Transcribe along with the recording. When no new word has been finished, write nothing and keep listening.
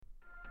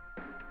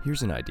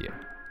Here's an idea.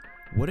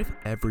 What if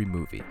every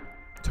movie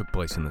took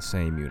place in the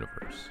same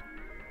universe?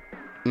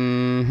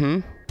 Mm-hmm.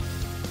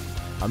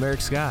 I'm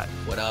Eric Scott.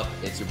 What up?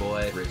 It's your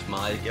boy, Rich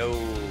Mike. Yo,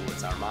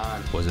 it's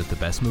Armand. Was it the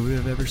best movie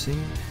I've ever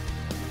seen?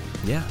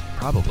 Yeah,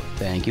 probably.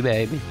 Thank you,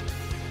 baby.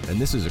 And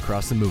this is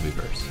Across the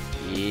Movieverse.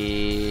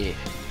 Yeah.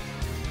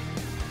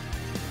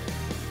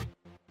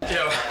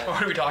 Yo,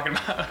 what are we talking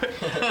about?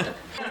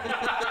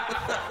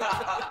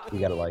 You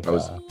got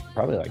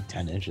probably like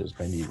 10 inches,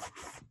 maybe.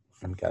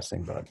 I'm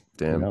guessing, but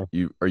damn,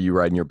 are you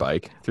riding your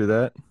bike through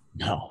that?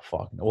 No,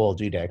 fuck. Well,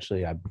 dude,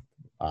 actually,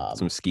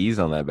 some skis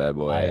on that bad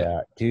boy.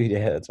 Dude,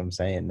 yeah, that's what I'm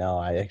saying. No,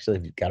 I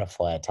actually got a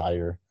flat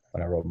tire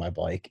when I rode my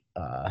bike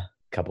a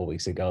couple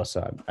weeks ago,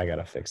 so I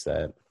gotta fix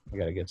that. I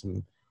gotta get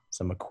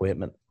some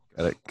equipment.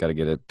 Gotta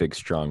get a big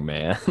strong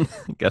man.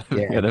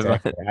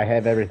 Exactly. I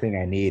have everything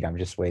I need. I'm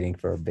just waiting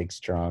for a big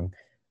strong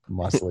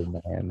muscly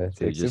man to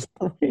fix just, it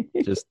for me.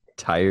 Just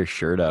tie your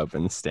shirt up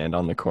and stand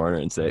on the corner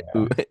and say,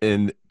 ooh,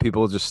 and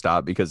people just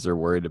stop because they're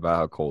worried about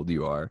how cold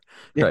you are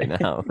right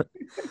now.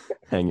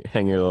 hang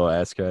your little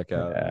ass crack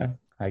out. Yeah.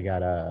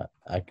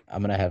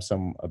 I'm gonna have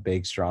a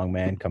big strong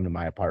man come to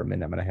my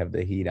apartment. I'm gonna have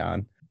the heat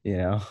on,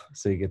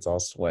 so he gets all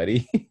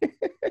sweaty.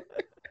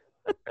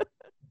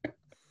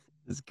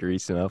 Just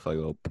greasing up like a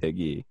little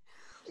piggy,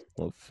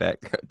 little fat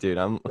dude.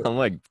 I'm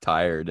like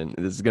tired, and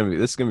this is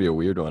gonna be a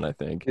weird one, I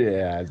think.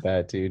 Yeah, I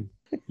bet, dude.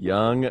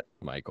 Young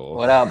Michael.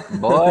 What up,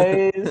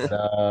 boys? What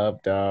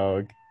up,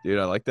 dog? Dude,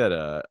 I like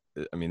that.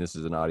 I mean, this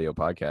is an audio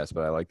podcast,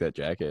 but I like that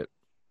jacket.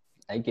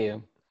 Thank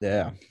you.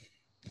 Yeah.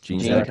 Jean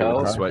Jean jacket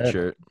coat? with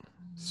a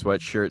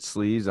sweatshirt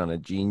sleeves on a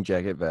jean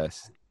jacket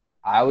vest.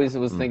 I always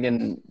was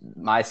thinking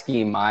my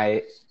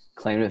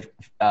claim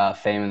to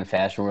fame in the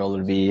fashion world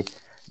would be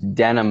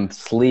denim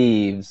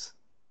sleeves,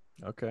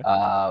 Okay.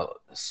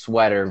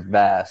 sweater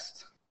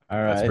vest. All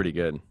right. That's pretty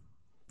good.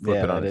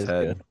 Flip it on its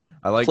head.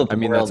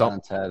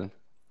 Good.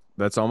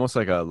 That's almost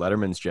like a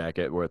Letterman's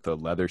jacket with the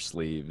leather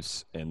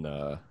sleeves and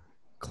the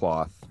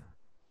cloth.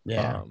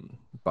 Yeah.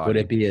 Body Would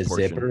it be a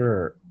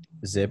portion.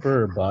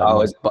 zipper or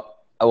button?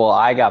 Well,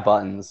 I got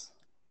buttons,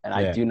 and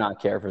Yeah. I do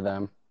not care for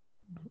them.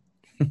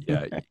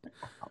 Yeah.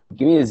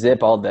 Give me a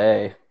zip all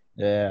day.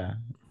 Yeah.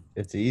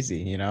 It's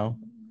easy,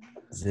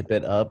 Zip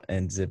it up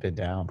and zip it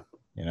down.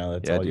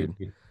 That's Yeah, all dude.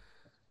 you need.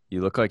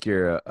 You look like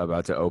you're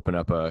about to open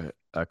up a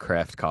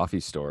craft coffee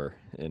store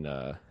in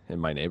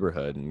my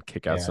neighborhood and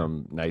kick out Yeah.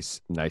 some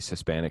nice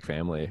Hispanic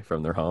family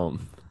from their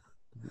home.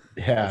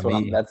 Yeah,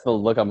 That's the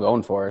look I'm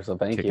going for. So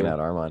thank Kicking you. out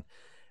Armand.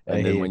 And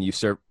Hey. then when you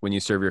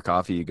serve your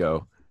coffee, you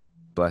go,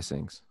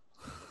 blessings.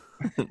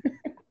 You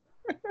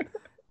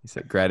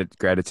said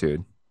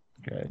gratitude.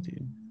 Good,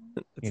 dude.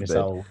 That's You a can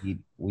sell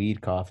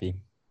weed coffee.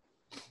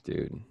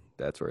 dude,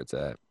 that's where it's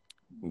at.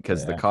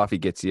 Because the Yeah. coffee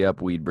gets you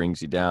up, weed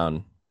brings you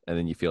down, and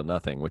then you feel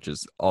nothing, which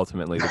is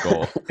ultimately the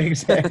goal.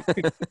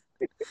 Exactly.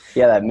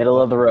 Yeah, that middle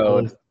of the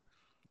road.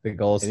 The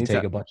goal is to Anytime-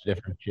 take a bunch of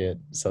different shit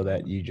so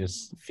that you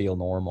just feel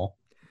normal,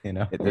 Do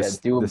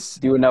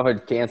enough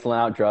of canceling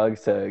out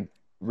drugs to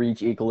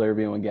reach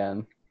equilibrium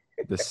again.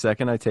 The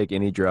second I take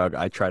any drug,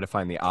 I try to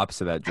find the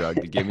opposite of that drug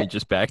to get me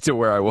just back to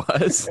where I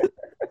was.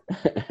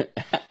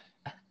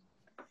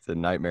 It's a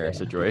nightmare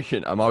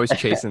situation. I'm always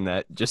chasing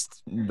that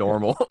just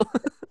normal.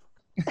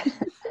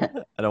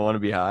 I don't want to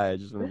be high. I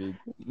just want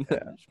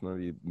to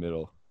be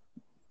middle.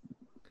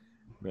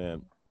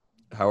 Man,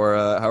 how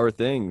are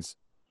things?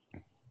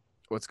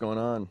 What's going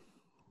on?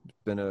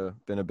 It's been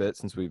a bit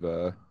since we've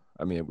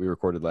we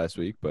recorded last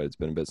week, but it's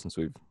been a bit since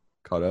we've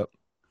caught up.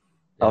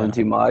 Nothing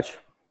too much.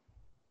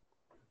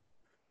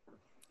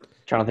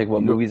 Trying to think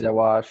what movies I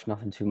watched.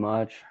 Nothing too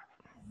much.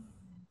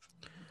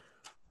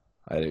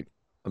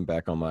 I'm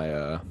back on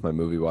my my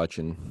movie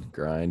watching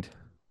grind.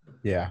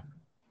 Yeah.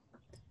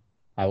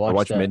 I I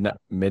watched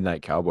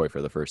Midnight Cowboy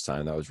for the first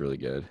time. That was really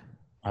good.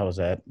 How was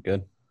that?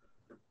 Good.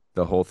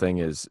 The whole thing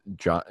is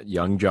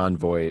young John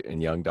Voight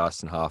and young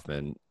Dustin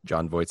Hoffman.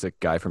 John Voight's a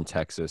guy from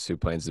Texas who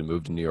plans to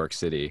move to New York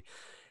City.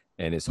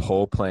 And his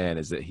whole plan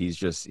is that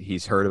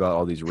he's heard about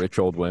all these rich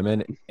old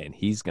women and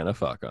he's going to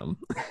fuck them.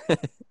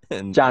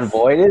 And John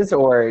Voight is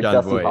or John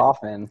Dustin Voight.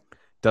 Hoffman?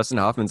 Dustin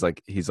Hoffman's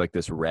he's like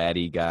this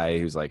ratty guy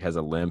who's like has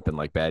a limp and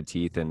like bad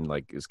teeth and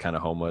like is kind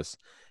of homeless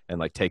and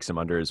like takes him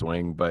under his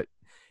wing. But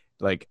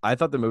like, I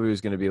thought the movie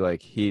was going to be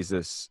like, he's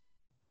this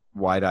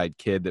wide-eyed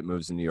kid that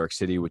moves to New York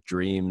City with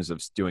dreams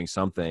of doing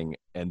something,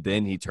 and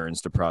then he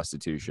turns to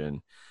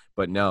prostitution.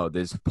 But no,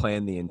 this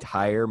plan the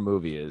entire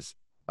movie is,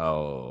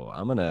 oh,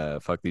 I'm going to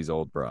fuck these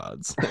old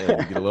broads and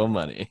get a little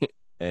money.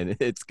 And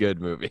it's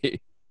good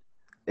movie.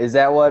 Is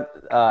that what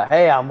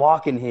Hey, I'm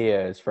Walking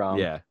Here is from?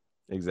 Yeah,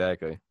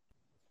 exactly.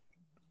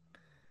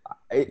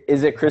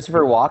 Is it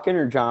Christopher Walken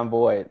or John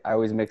Voight? I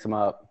always mix them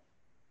up.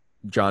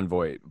 John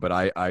Voight, but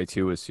I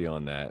too was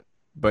feeling that.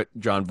 But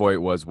John Voight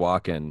was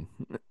walking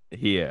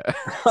here.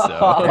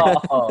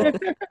 So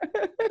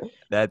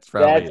that's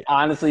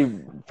honestly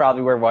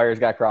probably where wires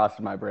got crossed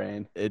in my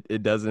brain.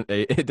 It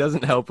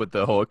doesn't help with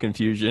the whole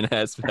confusion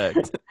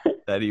aspect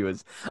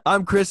that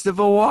I'm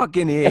Christopher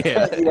Walken here.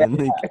 Yeah.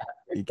 And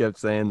he kept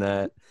saying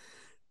that.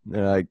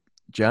 They're like,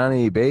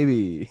 Johnny,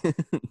 baby.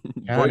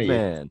 Johnny,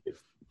 Boydman.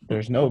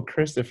 there's no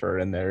Christopher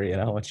in there, you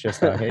know. It's just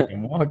hey,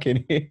 I'm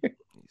walking here.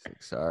 He's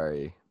like,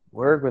 sorry.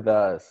 Work with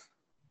us.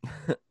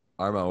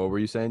 Armand, what were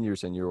you saying? You were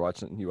saying you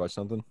watched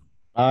something?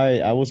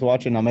 I was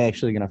watching. I'm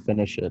actually gonna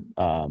finish it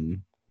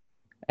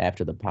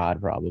after the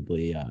pod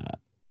probably.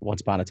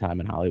 Once Upon a Time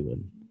in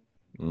Hollywood.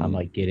 I'm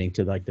like getting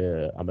to like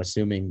I'm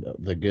assuming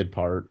the good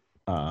part.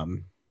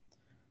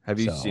 Have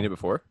you seen it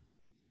before?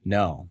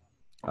 No.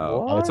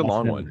 Oh, it's a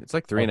long What? one. It's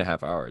like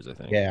 3.5 hours, I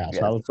think. Yeah, so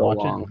Yeah, I was it's so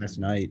watching long. it last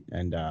night,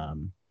 and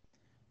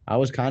I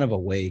was kind of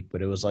awake,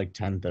 but it was like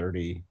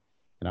 10:30,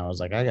 and I was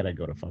like, I gotta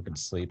go to fucking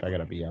sleep. I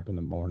gotta be up in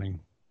the morning.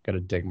 Gotta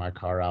dig my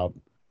car out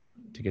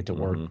to get to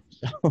work.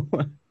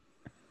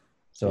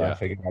 So Yeah. I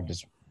figured I'd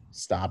just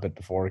stop it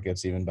before it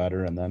gets even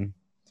better, and then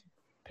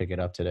pick it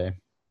up today.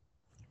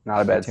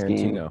 Not a bad scheme.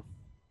 Tarantino.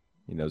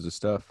 He knows his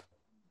stuff.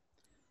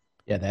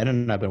 Yeah, that,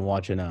 and I've been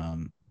watching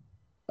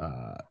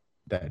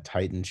that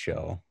Titans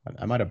show.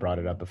 I might have brought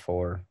it up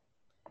before,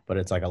 but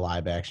it's like a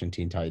live action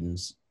Teen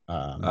Titans.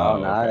 Oh,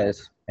 okay.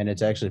 nice. And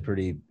it's actually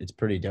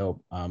pretty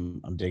dope.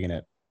 I'm digging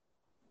it.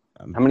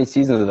 How many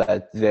seasons of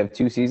that? Do they have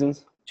 2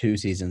 seasons? 2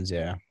 seasons,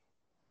 yeah.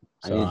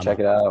 I need to check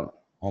it out.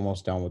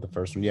 Almost done with the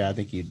first one. Yeah, I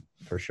think you'd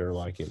for sure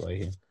like it,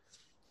 Leahy.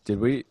 Did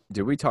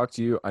we talk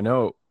to you? I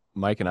know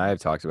Mike and I have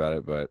talked about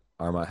it, but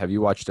Armand, have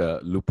you watched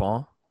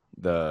Lupin,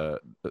 the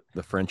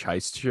French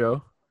heist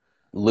show?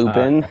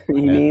 Lupin,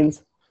 he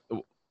means?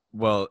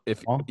 Well,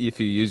 if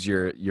you use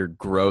your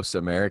gross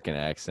American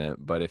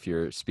accent, but if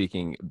you're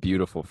speaking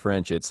beautiful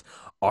French, it's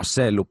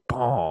Arsène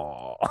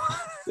Lupin.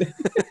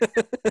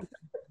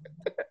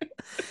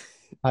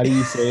 How do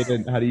you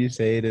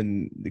say it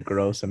in the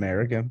gross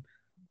American?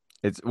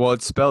 It's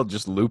spelled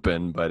just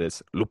Lupin, but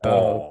it's Lupin.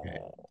 Oh, okay.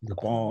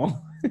 Lupin.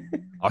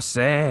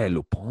 Arsène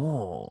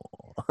Lupin.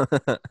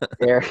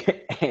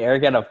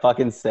 Eric had to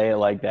fucking say it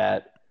like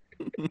that.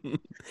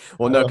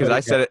 Well, no, because I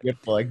said it. You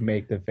have to like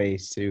make the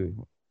face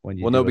too when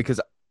you. Well, no, because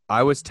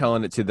I was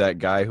telling it to that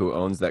guy who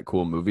owns that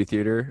cool movie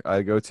theater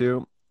I go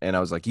to, and I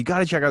was like, "You got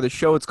to check out the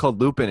show. It's called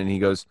Lupin." And he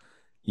goes,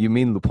 "You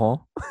mean Lupin?"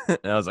 And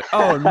I was like,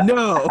 "Oh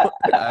no!"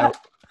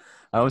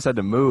 I almost had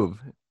to move.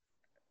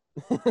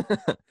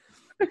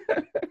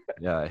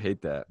 Yeah, I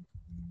hate that.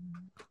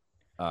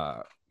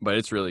 But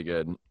it's really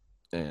good,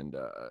 and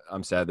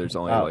I'm sad there's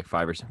only like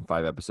 5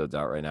 episodes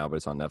out right now, but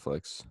it's on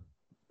Netflix.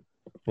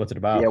 What's it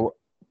about? Yeah,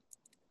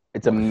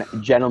 it's a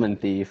gentleman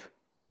thief.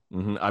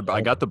 Mm-hmm.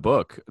 I got the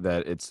book.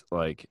 That it's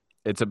like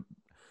it's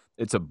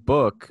a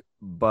book,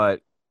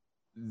 but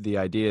the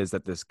idea is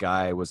that this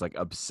guy was like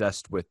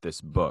obsessed with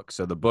this book.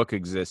 So the book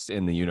exists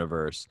in the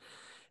universe,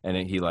 and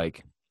he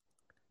like,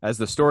 as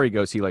the story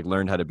goes, he like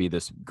learned how to be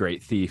this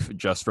great thief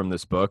just from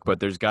this book. But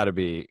there's got to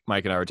be,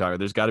 Mike and I were talking,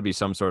 there's got to be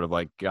some sort of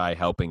like guy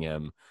helping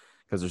him,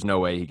 because there's no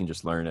way he can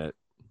just learn it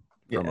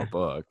from a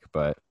book.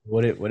 But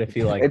what if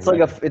he like? It's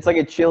like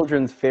a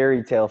children's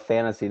fairy tale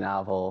fantasy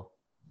novel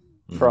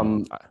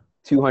from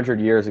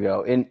 200 years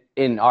ago. In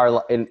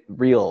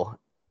real,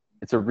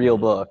 it's a real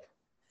book.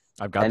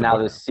 I've got. And now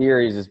the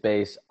series is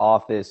based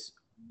off this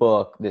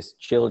book, this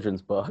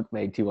children's book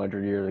made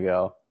 200 years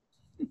ago.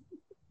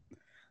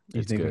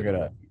 You think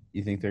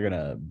they're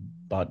gonna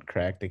butt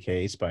crack the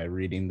case by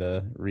reading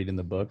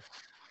the book?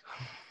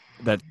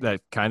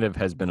 That kind of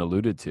has been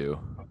alluded to.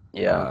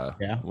 Yeah.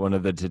 One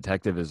of the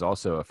detective is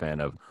also a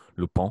fan of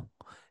Lupin,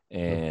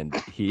 and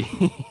he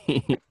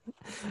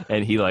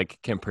like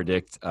can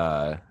predict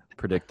the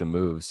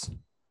moves.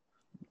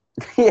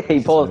 Yeah, he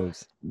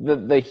pulls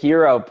the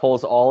hero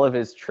pulls all of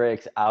his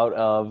tricks out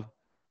of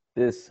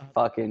this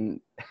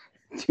fucking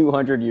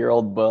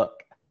 200-year-old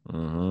book.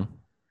 Mm-hmm.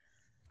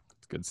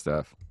 It's good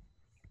stuff.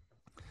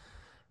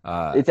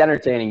 It's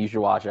entertaining. You should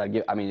watch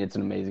it. I mean, it's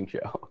an amazing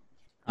show.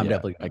 I'm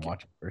definitely gonna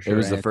watch it for sure. It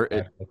was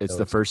it's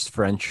the first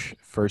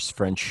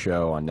French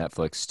show on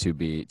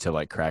Netflix to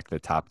like crack the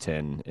top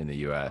 10 in the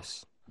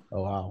U.S.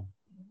 Oh wow!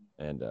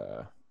 And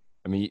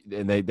I mean,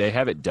 and they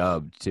have it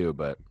dubbed too,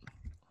 but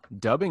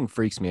dubbing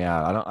freaks me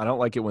out. I don't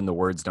like it when the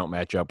words don't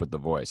match up with the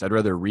voice. I'd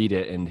rather read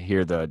it and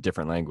hear the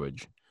different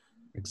language.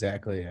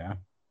 Exactly. Yeah.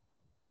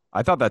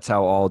 I thought that's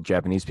how all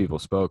Japanese people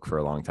spoke for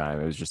a long time.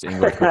 It was just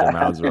English, but their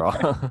mouths were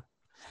all.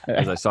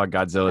 As I saw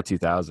Godzilla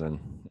 2000,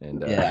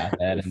 and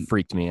it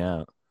freaked me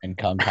out. And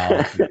Kung Pao,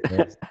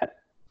 it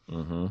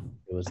Mm-hmm.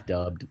 was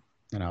dubbed,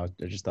 and I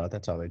just thought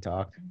that's how they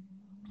talked.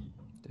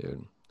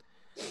 Dude.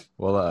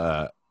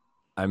 Well,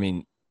 I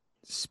mean,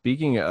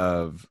 speaking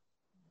of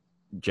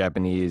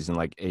Japanese and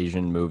like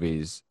Asian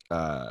movies,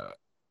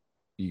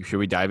 should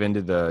we dive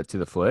into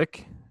the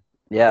flick?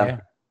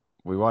 Yeah.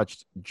 We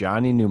watched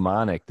Johnny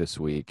Mnemonic this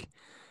week,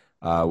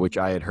 which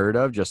I had heard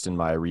of just in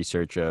my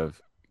research of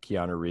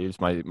Keanu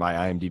Reeves, my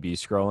IMDb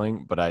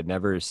scrolling, but I'd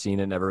never seen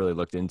it, never really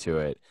looked into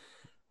it.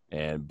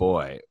 And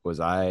boy, was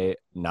I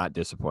not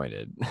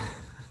disappointed.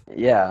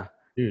 Yeah.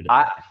 Dude.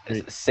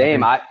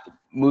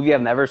 Movie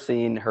I've never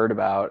seen, heard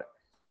about.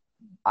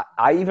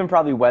 I even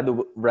probably read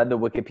the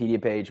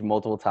Wikipedia page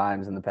multiple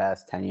times in the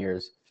past 10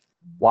 years.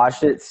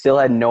 Watched it, still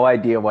had no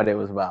idea what it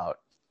was about.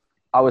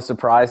 I was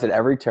surprised at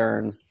every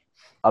turn.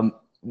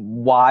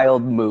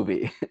 wild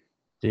movie.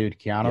 Dude,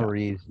 Keanu Yeah.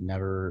 Reeves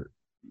never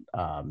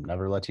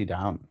lets you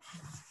down.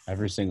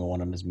 Every single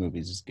one of his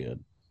movies is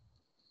good.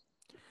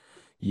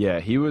 Yeah,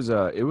 he was.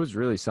 It was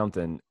really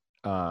something.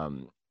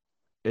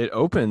 It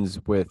opens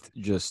with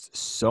just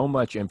so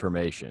much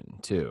information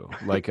too,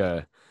 like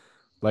a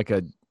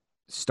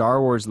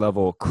Star Wars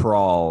level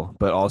crawl,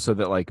 but also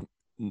that like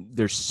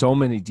there's so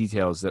many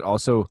details that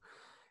also.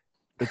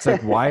 It's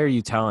like, why are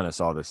you telling us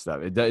all this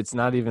stuff? It's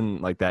not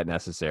even like that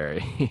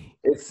necessary.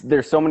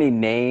 There's so many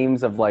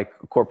names of like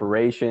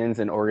corporations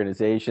and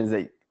organizations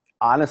that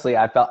honestly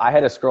I felt I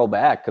had to scroll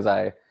back because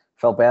I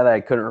felt bad that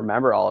I couldn't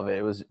remember all of it.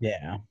 It was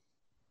Yeah.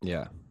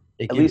 Yeah.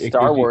 at least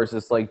Star Wars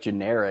is like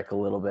generic a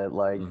little bit,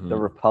 like the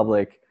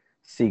Republic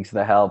seeks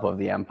the help of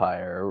the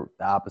Empire, or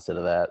the opposite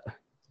of that.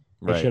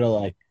 They Right. should have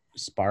like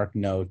spark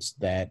notes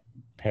that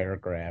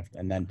paragraph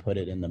and then put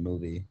it in the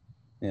movie.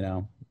 You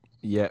know,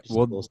 Yeah. just a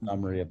Well, little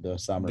summary of the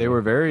summary. they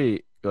were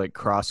very like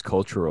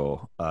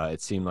cross-cultural.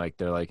 It seemed like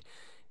they're like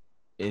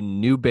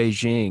in New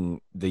Beijing,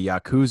 the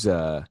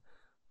Yakuza,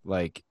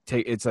 like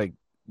it's like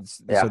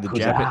so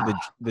Yakuza.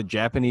 the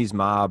Japanese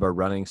mob are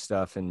running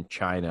stuff in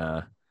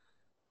China,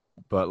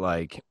 but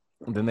like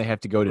then they have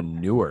to go to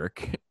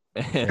Newark,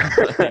 and,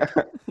 like,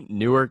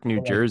 Newark,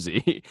 New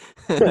Jersey,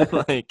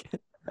 like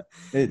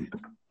It,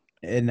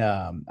 and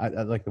I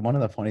like one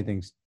of the funny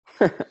things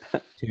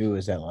too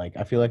is that like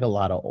I feel like a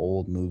lot of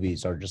old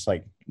movies are just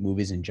like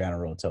movies in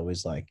general. It's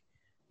always like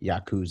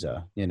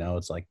Yakuza, you know.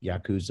 It's like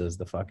Yakuza is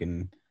the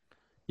fucking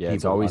yeah,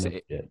 it's people always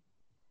running shit.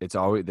 it's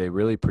always they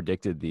really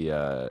predicted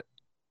the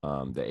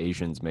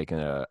Asians making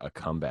a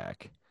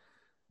comeback,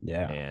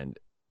 Yeah, and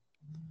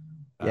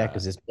yeah,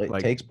 because it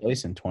like- takes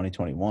place in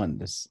 2021.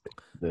 This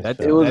that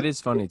film. that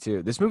is funny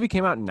too. This movie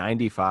came out in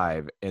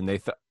 '95, and they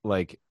thought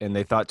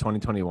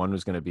 2021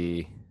 was going to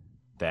be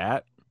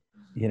that.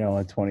 You know,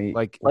 in 20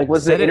 Like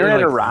was the said it in,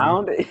 internet like,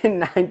 around in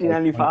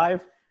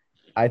 1995?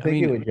 I think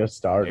mean, it would just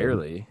start.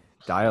 barely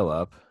dial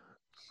up.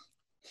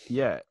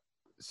 Yeah.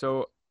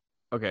 So,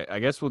 okay, I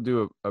guess we'll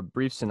do a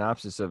brief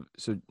synopsis of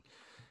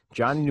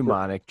Johnny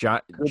Mnemonic,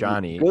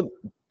 Johnny.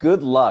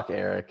 Good luck,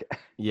 Eric.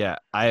 Yeah,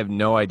 I have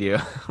no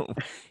idea.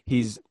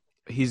 he's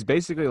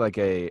basically like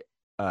a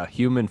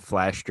human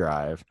flash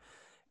drive,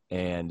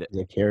 and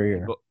The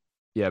carrier.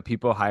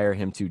 people hire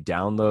him to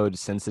download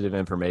sensitive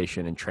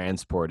information and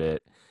transport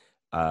it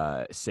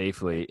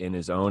safely in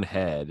his own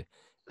head.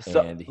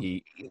 So And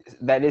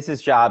that is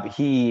his job.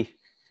 He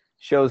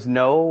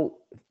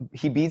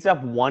beats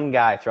up one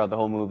guy throughout the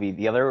whole movie.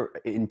 The other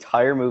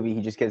entire movie,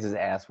 he just gets his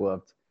ass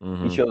whooped.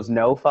 Mhm. He shows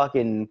no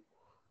fucking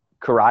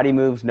karate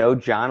moves, no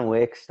John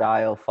Wick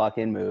style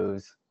fucking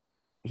moves.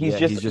 He's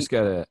just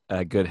got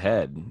a good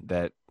head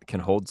that can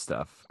hold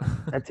stuff.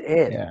 That's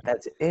it. Yeah.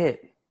 That's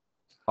it.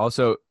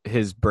 Also,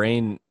 his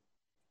brain,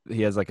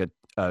 he has like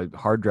a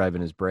hard drive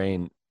in his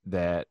brain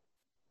that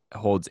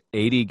holds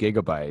 80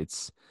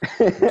 gigabytes,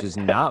 which is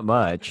not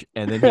much.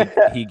 And then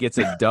he gets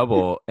a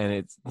double, and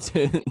it's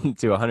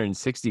to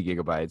 160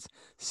 gigabytes.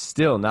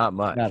 Still not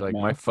much. Not like my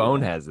enough,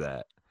 phone yeah. has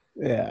that.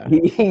 Yeah.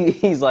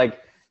 He's like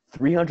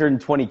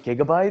 320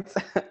 gigabytes.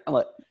 I'm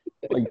like,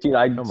 dude,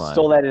 I Come on.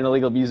 stole that in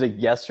illegal music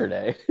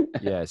yesterday.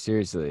 Yeah,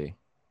 seriously.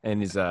 And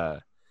he's so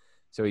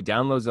he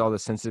downloads all the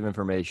sensitive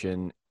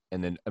information,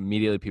 and then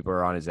immediately people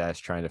are on his ass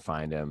trying to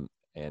find him,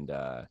 and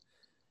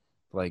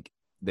like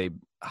they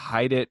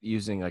hide it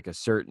using like a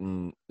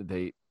certain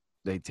they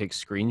take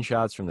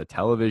screenshots from the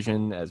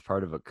television as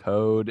part of a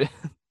code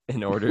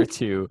in order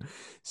to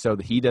so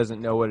that he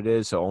doesn't know what it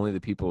is, so only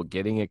the people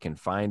getting it can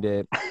find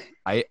it.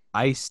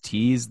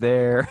 Ice-T's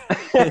there.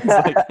 It's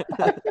like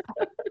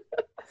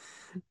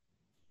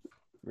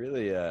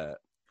really a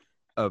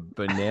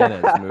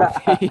bananas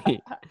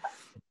movie.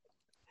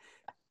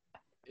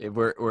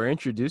 We're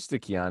introduced to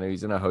Keanu.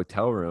 He's in a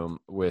hotel room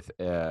with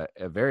a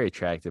very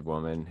attractive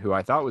woman who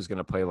I thought was going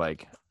to play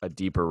like a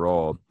deeper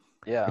role.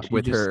 Yeah.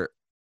 With her,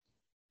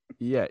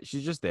 yeah,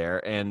 she's just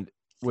there, and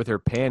with her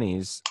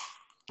panties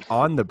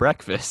on the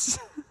breakfast,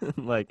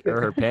 like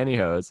or her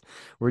pantyhose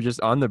were just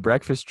on the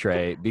breakfast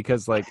tray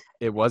because like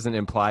it wasn't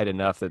implied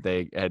enough that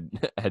they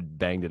had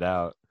banged it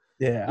out.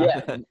 Yeah.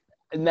 Yeah.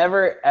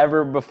 Never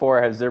ever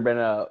before has there been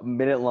a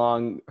minute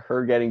long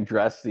her getting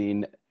dressed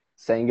scene,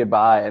 saying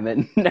goodbye, and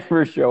then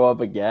never show up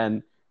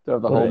again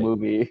throughout the whole Right.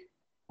 movie.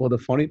 Well, the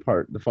funny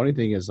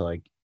thing is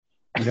like,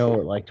 you know,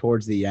 like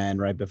towards the end,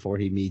 right before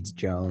he meets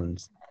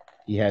Jones,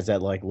 he has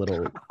that like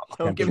little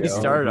Don't get me Jones.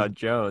 started on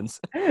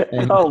Jones.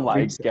 And Oh my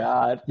freaks-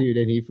 god. dude,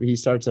 and he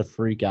starts to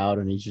freak out,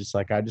 and he's just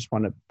like, I just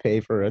want to pay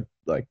for a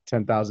like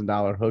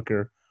 $10,000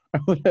 hooker or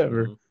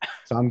whatever. Mhm.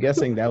 So I'm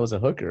guessing that was a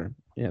hooker,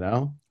 you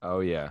know? Oh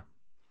yeah,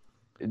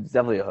 It's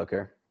definitely a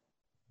hooker.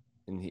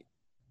 and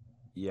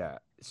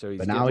so he's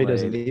But now he getting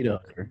doesn't laid. need a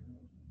hooker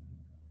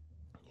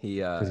He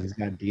because he's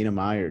got Dina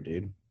Meyer,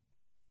 dude.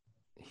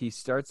 he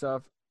starts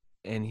off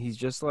and he's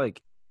just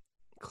like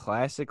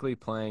classically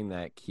playing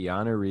that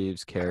Keanu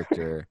Reeves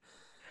character,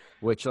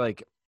 which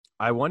like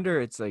I wonder,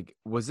 it's like,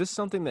 was this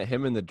something that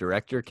him and the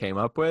director came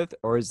up with,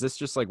 or is this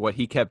just like what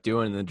he kept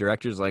doing and the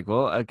director's like,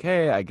 well,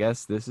 okay, I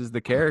guess this is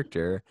the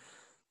character.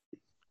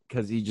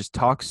 because he just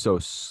talks so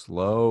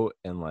slow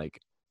and like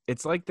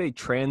it's like they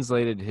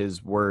translated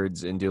his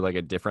words into like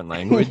a different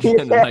language and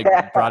then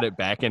like brought it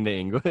back into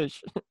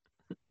English.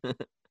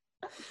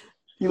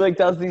 He like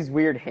does these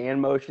weird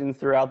hand motions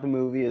throughout the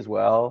movie as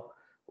well.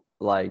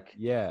 Like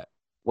Yeah.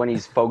 when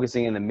he's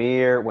focusing in the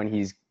mirror, when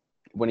he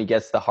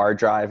gets the hard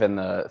drive and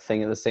the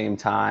thing at the same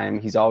time,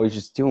 he's always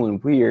just doing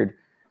weird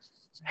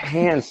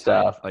hand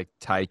stuff. Like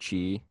Tai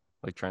Chi,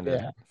 like trying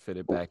to fit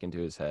it back into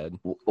his head.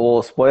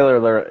 Well, spoiler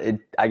alert,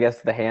 I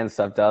guess the hand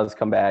stuff does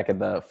come back at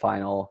the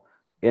final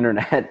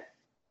internet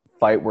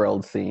fight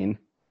world scene.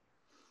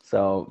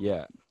 So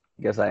Yeah.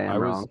 I guess I am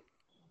wrong.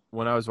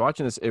 When I was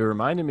watching this, it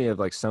reminded me of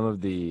like some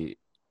of the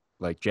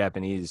like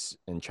Japanese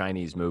and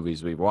Chinese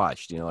movies we've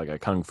watched, like a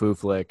kung fu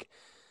flick,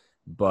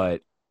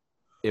 but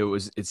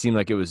it seemed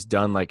like it was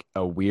done like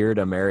a weird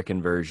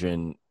American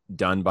version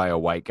done by a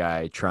white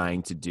guy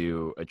trying to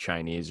do a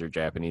Chinese or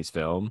Japanese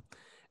film.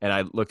 And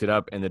I looked it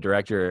up and the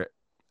director,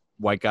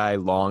 white guy,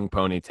 long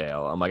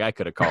ponytail. I'm like, I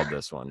could have called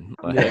this one.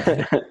 Like,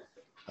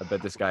 I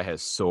bet this guy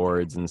has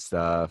swords and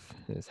stuff.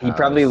 He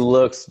probably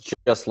looks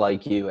just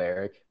like you,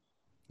 Eric.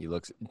 He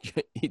looks,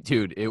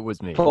 dude, it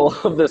was me. Pull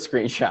up the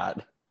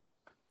screenshot.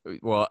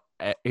 Well,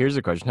 here's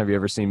a question. Have you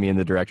ever seen me and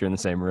the director in the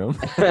same room?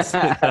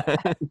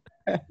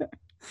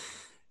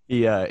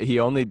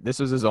 This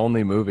was his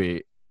only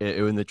movie.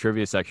 In the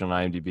trivia section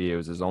on IMDb, it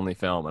was his only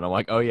film. And I'm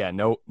like, oh yeah,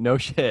 no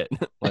shit.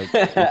 Like,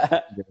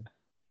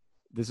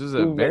 this was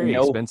a very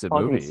expensive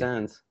movie.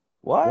 Sense.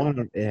 What?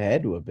 It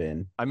had to have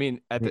been. I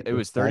mean, it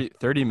was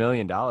 $30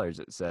 million.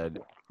 It said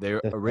they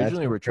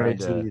originally were trying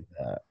to.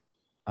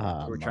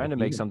 We're trying to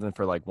make something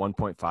for like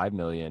 1.5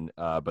 million,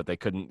 but they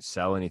couldn't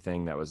sell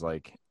anything that was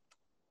like,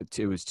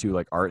 it was too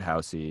like art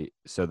housey.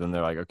 So then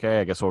they're like,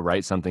 okay, I guess we'll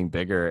write something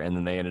bigger. And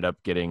then they ended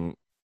up getting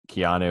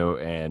Keanu,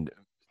 and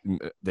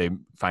they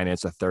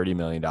financed a $30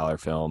 million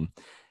film,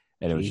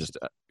 and it was just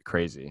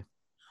crazy.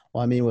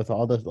 Well, I mean, with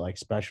all the like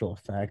special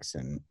effects,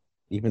 and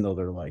even though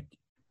they're like,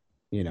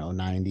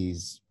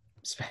 90s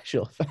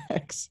special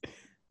effects,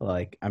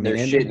 like I mean,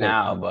 they're shit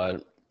now,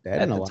 but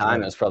at the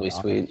time it was probably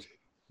sweet.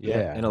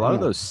 Yeah, and a lot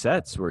of those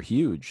sets were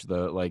huge. They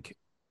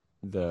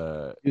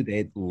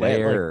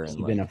layer had, like,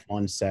 even a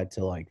fun set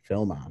to like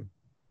film on.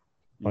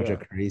 Bunch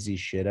of crazy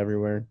shit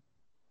everywhere.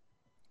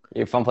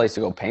 A fun place to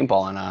go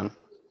paintballing on.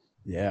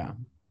 Yeah,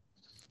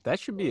 that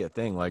should be a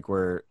thing. Like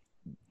where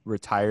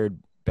retired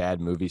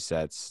bad movie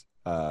sets,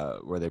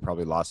 where they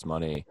probably lost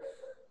money,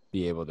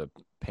 be able to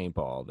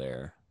paintball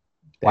there.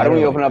 Why don't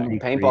we open up a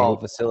paintball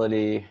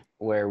facility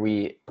where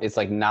it's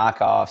like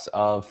knockoffs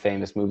of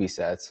famous movie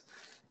sets?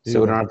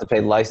 So we don't have to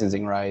pay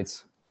licensing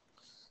rights,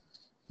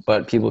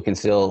 but people can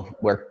still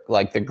wear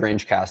like the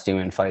Grinch costume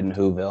and fight in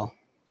Whoville.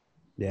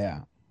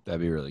 Yeah, that'd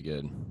be really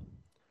good,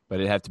 but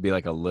it'd have to be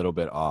like a little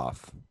bit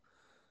off.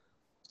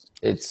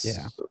 It's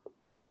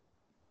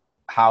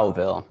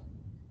Howville.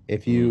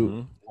 If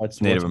you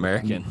what's Native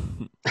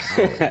American.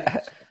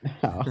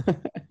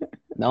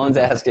 No one's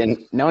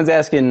asking.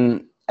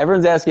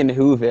 Everyone's asking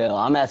Whoville.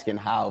 I'm asking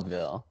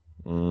Howville.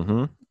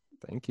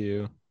 Thank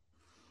you.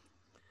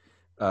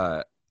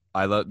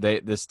 I love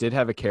this did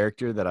have a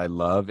character that I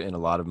love in a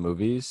lot of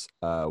movies,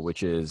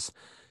 which is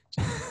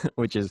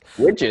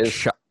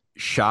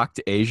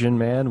shocked Asian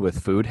man with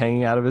food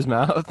hanging out of his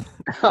mouth.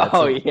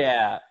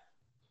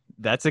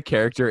 That's a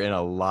character in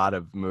a lot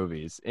of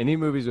movies. Any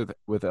movies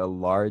with a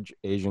large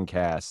Asian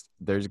cast,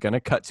 there's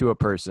gonna cut to a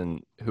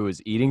person who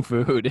is eating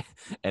food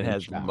and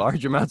has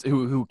large amounts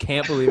who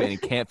can't believe it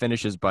and can't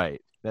finish his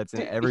bite. That's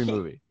in every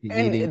movie.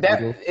 And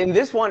in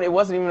this one, it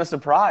wasn't even a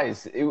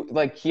surprise.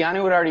 Like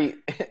Keanu had already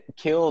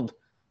killed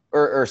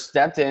or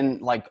stepped in,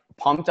 like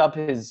pumped up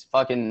his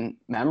fucking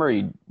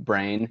memory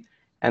brain,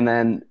 and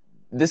then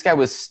this guy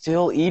was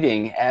still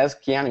eating as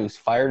Keanu's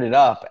fired it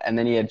up, and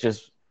then he had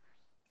just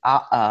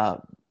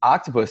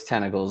octopus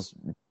tentacles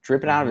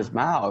dripping out of his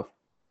mouth.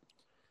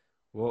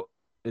 Well,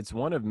 it's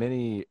one of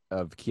many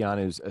of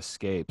Keanu's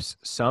escapes.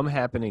 Some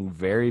happening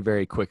very,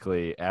 very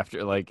quickly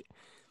after, like.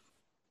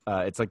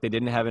 It's like they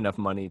didn't have enough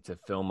money to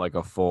film like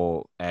a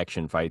full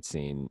action fight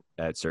scene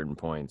at certain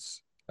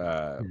points.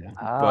 But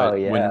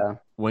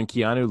when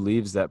Keanu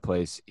leaves that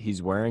place,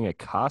 he's wearing a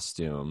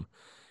costume.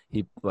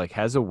 He like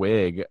has a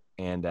wig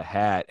and a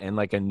hat and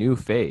like a new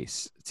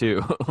face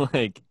too.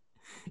 Like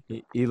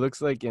he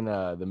looks like in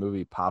the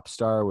movie Pop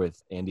Star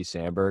with Andy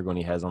Samberg when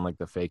he has on like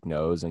the fake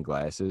nose and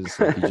glasses.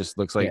 Like, he just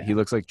looks like he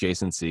looks like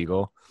Jason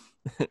Segel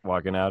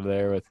walking out of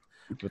there with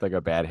like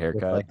a bad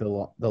haircut, with like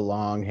the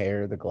long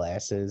hair, the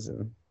glasses,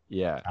 and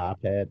top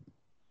hat,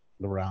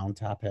 the round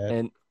top hat.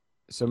 And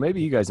so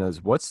maybe you guys know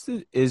this.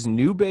 Is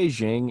New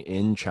Beijing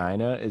in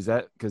China? Is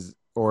that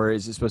or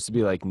is it supposed to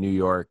be like New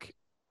York?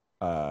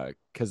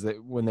 Because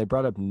when they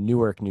brought up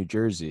Newark, New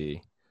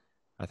Jersey,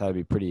 I thought it'd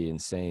be pretty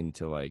insane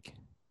to like.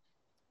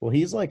 Well,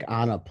 he's like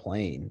on a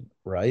plane,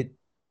 right?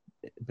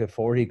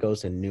 Before he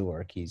goes to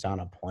Newark, he's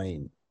on a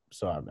plane.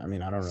 So I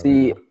mean, I don't know.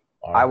 See,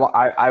 I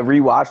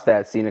rewatched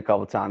that scene a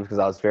couple times because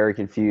I was very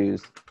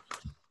confused.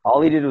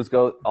 All he did was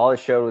all it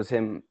showed was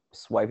him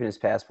swiping his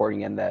passport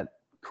and getting that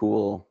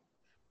cool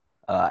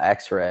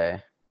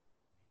X-ray.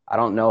 I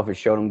don't know if it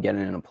showed him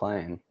getting in a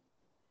plane.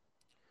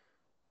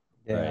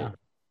 Yeah, Right.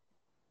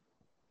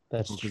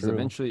 that's Because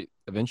true.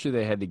 eventually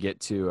they had to get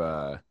to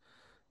a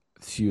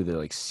few of the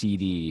like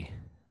seedy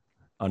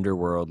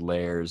underworld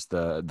layers,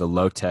 the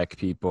low tech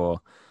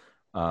people.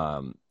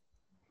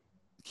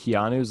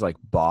 Keanu's like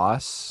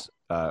boss,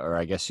 or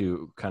I guess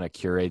who kind of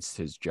curates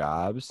his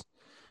jobs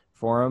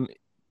for him.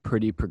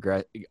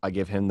 I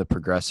give him the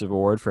progressive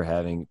award for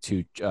having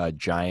two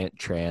giant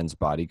trans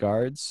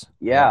bodyguards.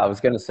 Yeah, I was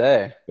gonna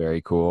say.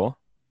 Very cool.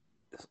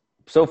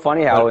 So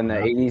funny how But- in the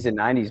 80s and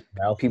 90s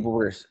Ralphie.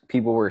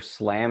 people were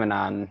slamming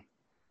on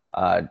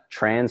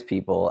trans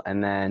people,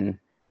 and then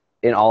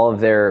in all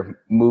of their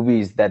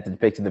movies that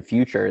depicted the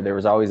future, there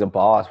was always a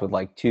boss with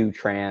like two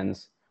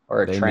trans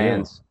or a They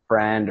trans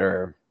friend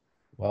or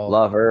Well,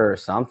 lover or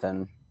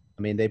something.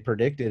 I mean, they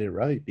predicted it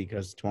right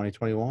because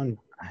 2021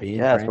 being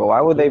Yes, trans- but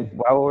why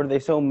were they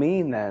so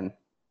mean then?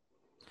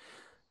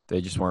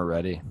 They just weren't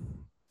ready.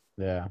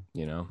 Yeah,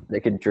 You know, They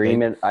could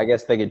dream it. I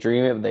guess they could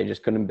dream it, but they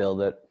just couldn't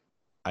build it.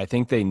 I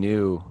think they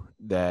knew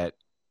that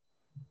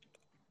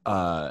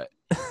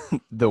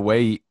the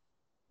way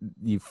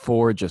you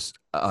forge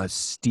a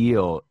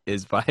steel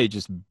is by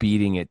just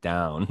beating it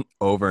down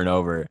over and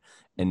over.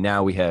 And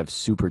now we have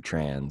super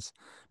trans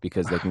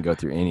because they can go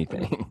through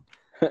anything.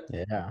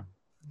 yeah.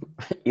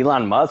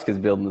 Elon Musk is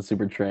building the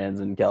super trans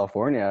in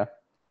California.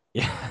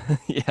 Yeah,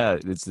 yeah,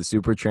 it's the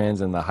super trans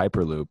and the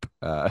hyperloop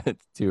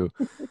too.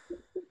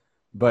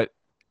 But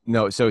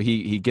no, so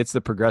he gets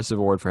the progressive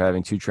award for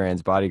having two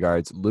trans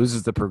bodyguards,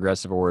 loses the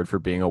progressive award for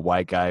being a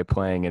white guy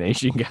playing an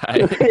Asian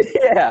guy.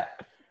 Yeah.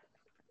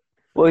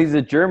 Well, he's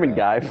a German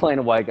guy playing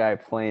a white guy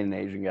playing an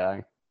Asian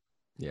guy.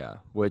 Yeah,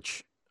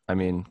 which I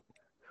mean,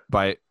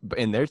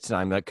 in their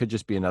time, that could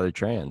just be another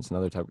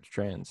type of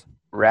trans.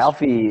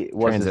 Ralphie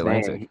was his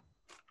Transatlantic. name.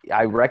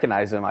 I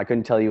recognize him. I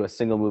couldn't tell you a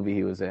single movie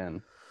he was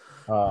in.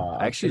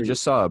 I actually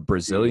just saw a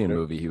Brazilian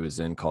movie he was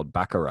in called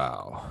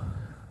Bacurau.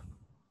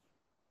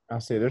 I'll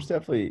say there's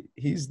definitely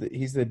he's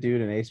the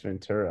dude in Ace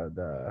Ventura.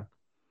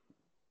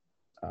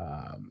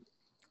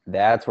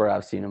 That's where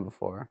I've seen him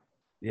before.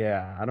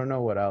 Yeah, I don't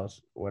know what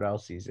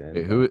else he's in.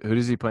 Wait, who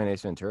does he play in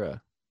Ace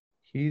Ventura?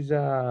 He's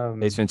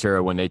Ace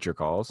Ventura: When Nature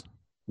Calls.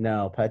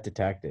 no, Pet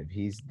Detective.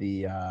 He's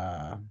the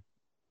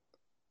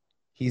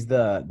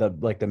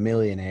like the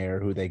millionaire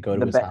who they go to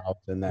The his ba- house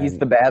and then He's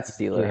the bat they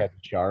stealer. have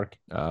a shark.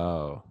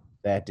 Oh,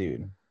 That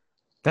dude.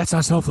 that's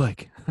not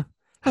Snowflake.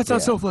 That's not Yeah.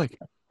 Snowflake.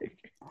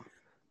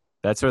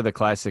 That's where the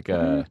classic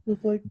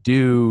Like,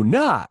 "Do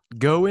not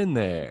go in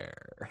there."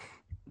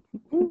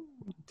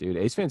 Dude,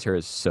 Ace Ventura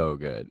is so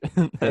good.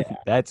 Yeah.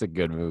 That's a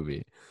good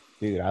movie.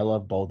 dude, I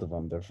love both of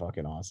them. They're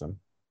fucking awesome.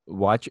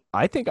 Watch.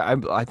 I think I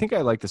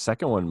like the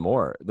second one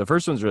more. The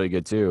first one's really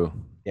good too.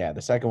 Yeah,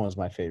 the second one's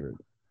my favorite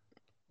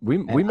We I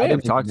may have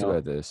didn't talked know-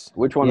 about this.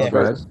 Which one's Yeah,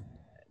 first?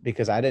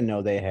 because I didn't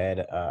know they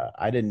had.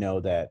 I didn't know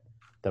that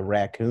the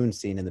raccoon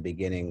scene in the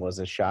beginning was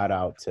a shout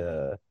out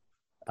to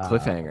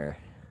Cliffhanger.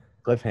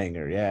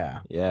 Cliffhanger,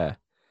 yeah. Yeah.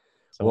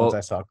 So Well- once I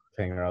saw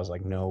Cliffhanger, I was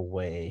like, no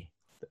way.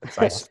 That's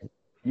I awesome.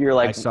 You're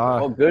like, I saw-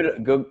 oh,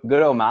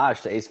 good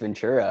homage to Ace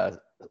Ventura,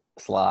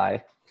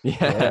 Sly. Yeah.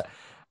 Yeah.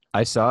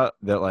 I saw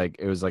that like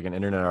it was like an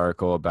internet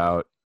article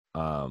about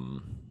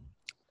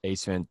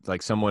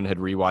like someone had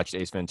rewatched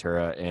Ace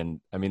Ventura, and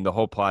I mean the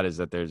whole plot is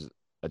that there's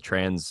a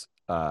trans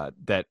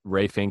that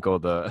Ray Finkel,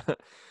 the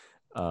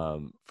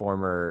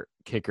former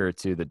kicker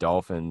to the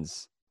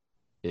Dolphins,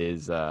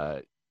 is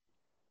has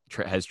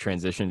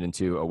transitioned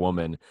into a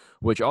woman,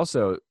 which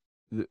also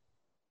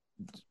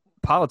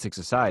politics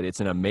aside, it's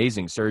an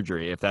amazing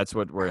surgery if that's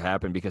what were to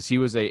happen, because he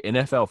was a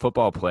NFL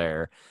football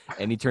player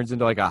and he turns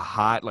into like a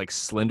hot, like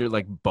slender,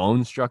 like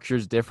bone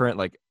structure's different.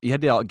 Like he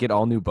had to get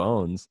all new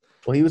bones.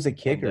 Well, he was a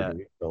kicker, And,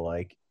 dude, so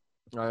like,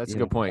 Oh, that's a you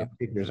good know, point. some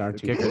kickers aren't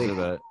The too kickers big.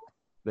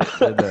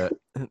 are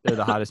they're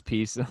the hottest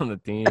piece on the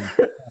team.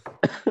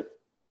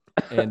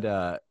 And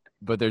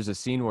but there's a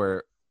scene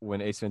where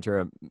when Ace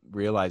Ventura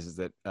realizes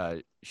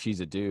that she's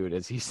a dude,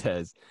 as he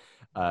says,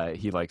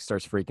 he like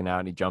starts freaking out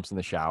and he jumps in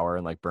the shower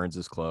and like burns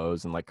his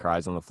clothes and like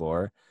cries on the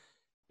floor.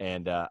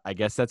 And I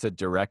guess that's a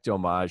direct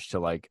homage to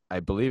like,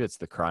 I believe it's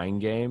The Crying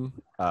Game,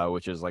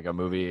 which is like a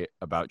movie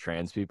about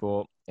trans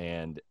people,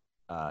 and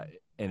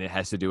it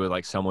has to do with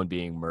like someone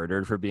being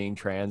murdered for being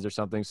trans or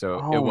something. So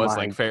it Oh was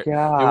my like fair. It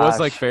was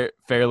like gosh.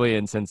 fairly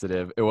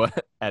insensitive. It was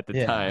at the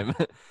Yeah. time.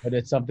 But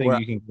it's something Where-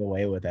 you can get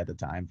away with at the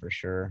time for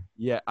sure.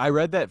 Yeah, I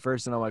read that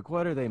first and I'm like,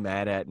 what are they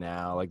mad at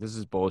now? Like, this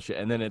is bullshit.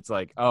 And then it's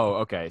like, oh,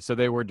 okay. So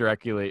they were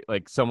directly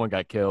like someone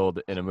got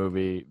killed in a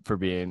movie for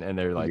being, and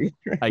they're like,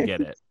 I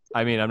get it.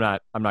 I mean, I'm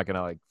not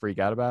gonna like freak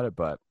out about it,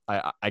 but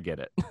I get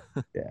it.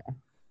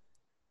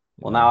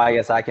 Well, now I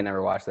guess I can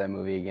never watch that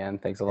movie again.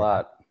 Thanks a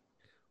lot.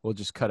 We'll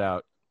just cut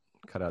out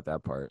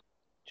that part.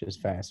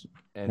 Just fast.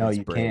 And No, it's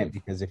you brave. can't,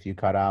 because if you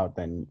cut out,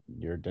 then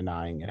you're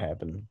denying it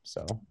happened.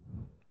 So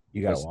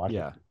you gotta 'Cause, watch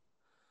yeah. it.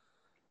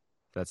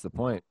 That's the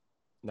point.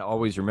 Now,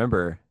 always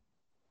remember,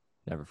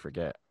 never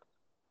forget.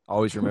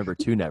 Always remember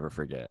to never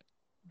forget,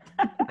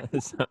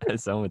 as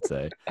some would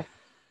say.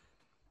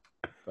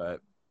 But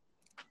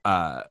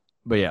But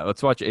yeah,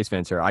 let's watch Ace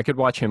Ventura. I could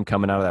watch him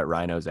coming out of that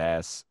rhino's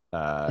ass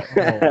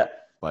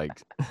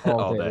like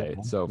all day.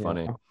 It's so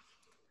funny.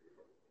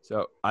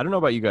 So I don't know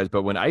about you guys,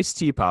 but when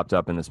Ice-T popped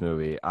up in this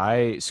movie,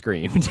 I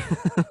screamed.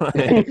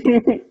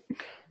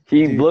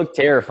 He looked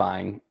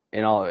terrifying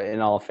in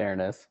all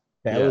fairness.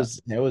 That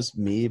was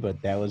me,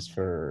 but that was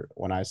for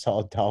when I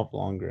saw Dolph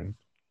Lundgren.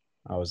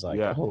 I was like,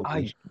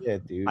 holy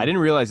shit, dude. I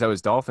didn't realize that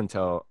was Dolph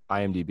until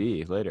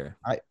IMDb later.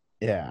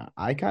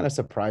 I kind of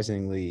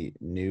surprisingly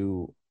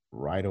knew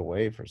right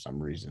away for some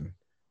reason.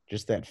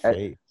 Just that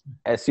face.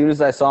 As soon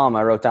as I saw him,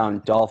 I wrote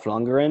down Dolph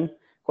Lundgren ?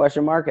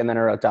 And then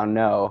I wrote down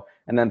no.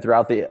 And then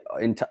throughout the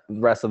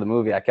rest of the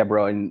movie, I kept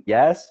writing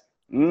yes,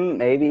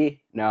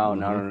 maybe,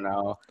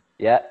 no.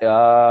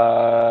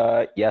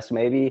 Yeah, yes,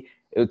 maybe.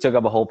 It took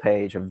up a whole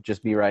page of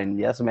just me writing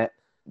yes, man.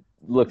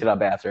 Looked it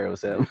up after it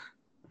was him.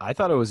 I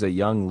thought it was a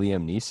young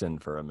Liam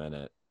Neeson for a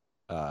minute,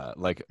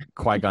 like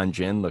Qui-Gon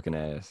Jinn looking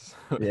ass.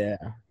 Yeah,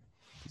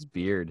 his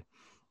beard.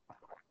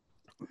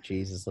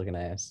 Jesus looking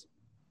ass.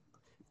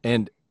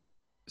 And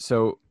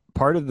so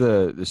part of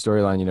the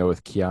storyline,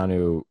 with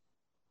Keanu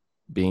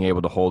being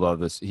able to hold all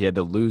this, he had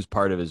to lose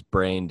part of his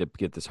brain to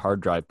get this hard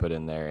drive put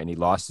in there, and he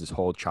lost his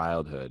whole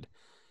childhood.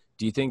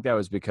 Do you think that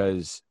was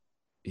because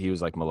he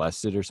was like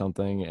molested or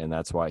something, and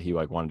that's why he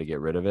like wanted to get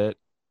rid of it?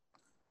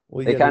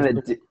 Well, they kind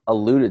of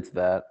alluded to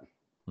that.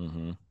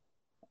 Mm-hmm.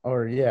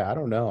 Or I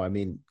don't know. I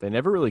mean, they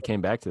never really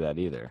came back to that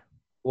either.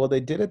 Well, they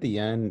did at the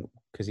end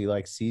because he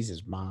like sees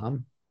his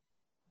mom,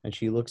 and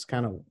she looks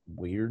kind of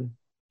weird.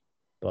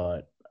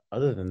 But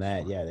other than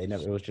that, they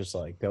never. It was just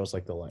like that was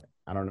like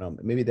I don't know.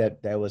 Maybe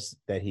that was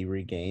that he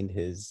regained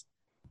his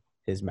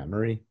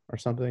memory or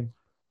something.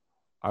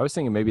 I was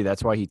thinking maybe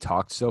that's why he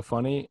talked so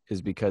funny,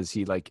 is because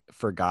he like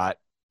forgot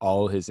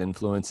all his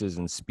influences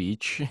in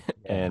speech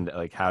and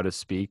like how to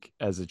speak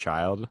as a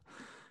child.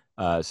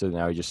 So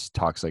now he just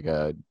talks like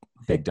a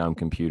big dumb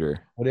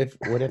computer. What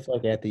if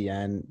like at the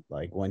end,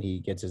 like when he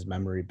gets his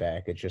memory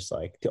back, it's just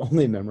like the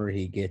only memory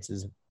he gets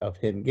is of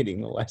him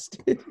getting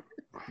molested.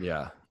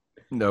 Yeah,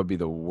 that would be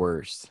the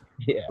worst.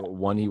 Yeah, the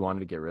one he wanted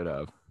to get rid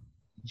of.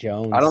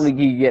 Jones. I don't think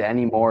he could get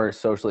any more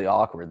socially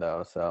awkward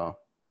though. So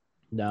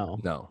no,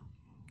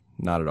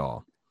 not at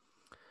all.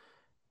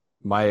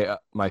 My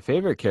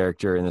favorite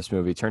character in this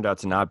movie turned out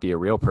to not be a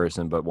real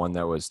person, but one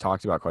that was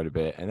talked about quite a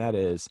bit, and that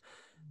is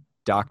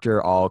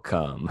Dr.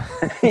 Allcome.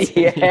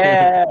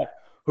 Yeah.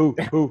 Who?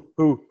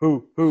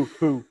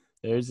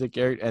 There's the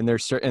character,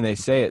 and they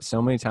say it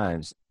so many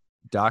times.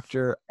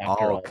 Dr.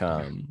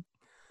 Allcome.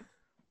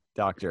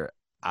 Dr.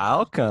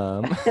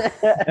 Allcome.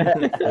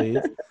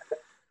 Please.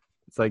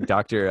 It's like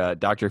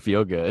Dr.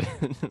 Feelgood,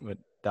 but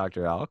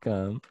Dr.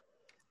 Allcome.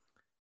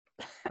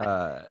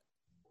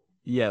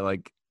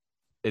 Like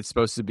it's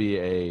supposed to be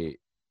a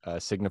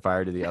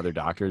signifier to the other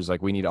doctors,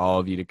 like we need all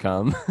of you to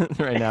come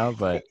right now.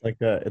 But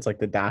it's like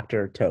the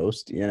Dr.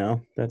 Toast,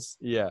 that's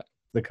the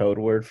code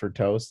word for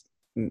toast.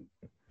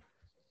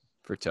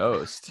 For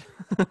toast.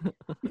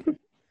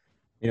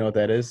 You know what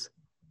that is?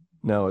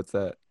 No, what's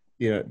that?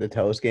 The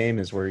toast game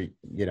is where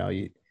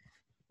you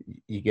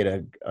get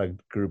a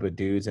group of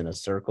dudes in a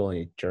circle and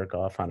you jerk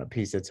off on a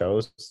piece of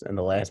toast, and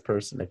the last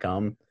person to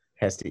come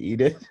has to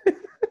eat it.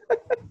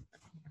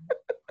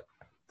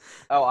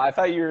 Oh, I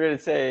thought you were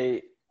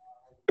saying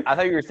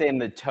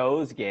the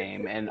toes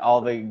game, and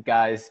all the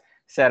guys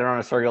sat around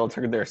a circle,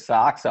 took their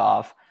socks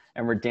off,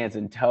 and were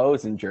dancing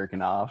toes and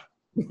jerking off.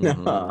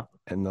 Mm-hmm.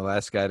 And the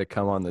last guy to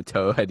come on the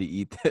toe had to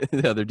eat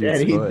the other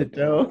dude's foot. Eat the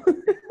toe.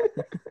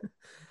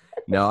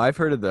 No, I've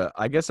heard of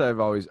I've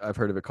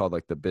heard of it called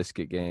like the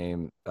biscuit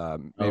game.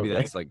 Maybe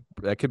that's like,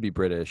 that could be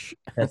British.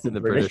 That's the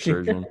British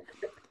version.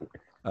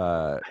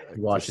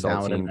 Wash it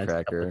down with a nice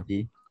cracker.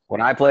 When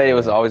I played, it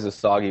was always a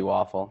soggy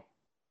waffle.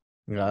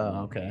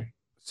 Oh, okay.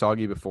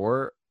 Soggy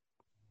before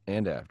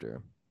and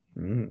after.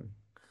 Mm.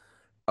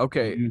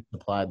 Okay. You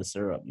apply the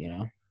syrup,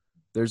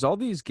 There's all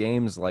these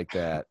games like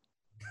that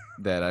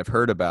I've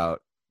heard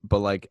about, but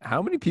like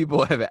how many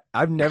people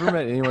I've never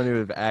met anyone who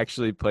have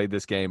actually played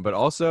this game, but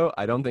also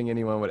I don't think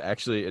anyone would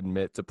actually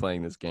admit to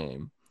playing this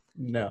game.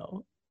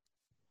 No.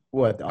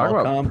 What? Talk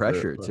about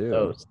pressure too.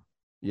 Toast?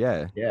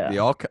 Yeah.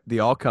 The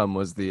Allcome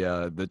was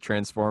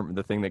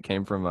the thing that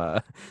came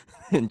from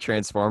in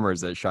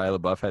Transformers that Shia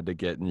LaBeouf had to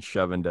get and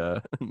shove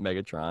into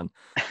Megatron.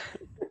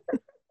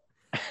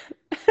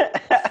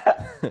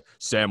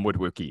 Sam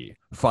Witwicky,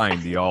 find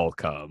the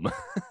Allcome.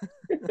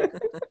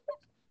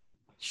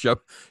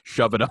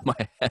 Shove it up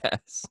my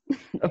ass.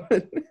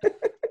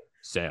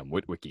 Sam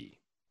Witwicky.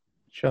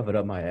 Shove it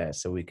up my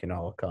ass so we can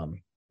all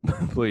come.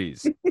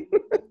 Please.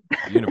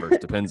 The universe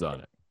depends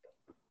on it.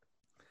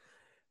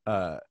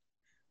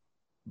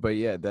 But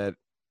yeah, that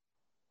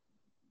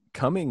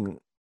coming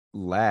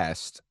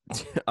last,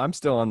 I'm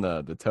still on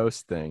the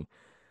toast thing.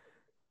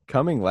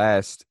 Coming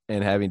last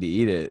and having to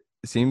eat it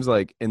seems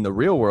like in the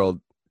real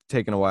world,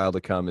 taking a while to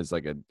come is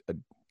like a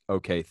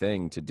okay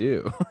thing to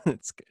do.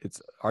 It's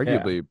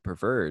arguably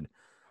preferred,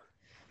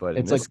 but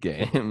in this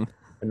game,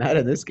 not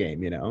in this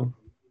game,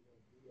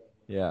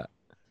 Yeah,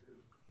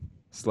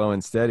 slow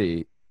and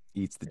steady.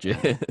 eats the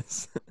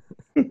jizz.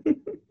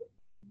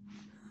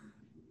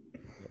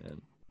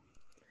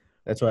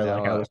 That's why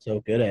Now, I was so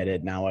good at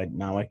it. Now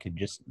I could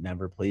just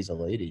never please a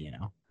lady,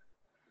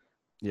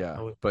 Yeah,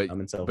 I was but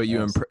coming so you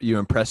fast. you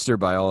impressed her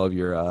by all of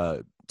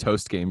your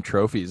toast game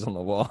trophies on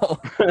the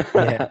wall.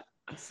 Yeah,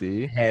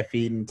 See,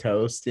 half-eaten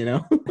toast,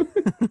 you're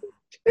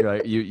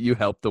like, you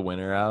helped the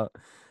winner out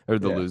or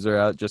the Yeah. loser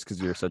out just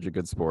because you're such a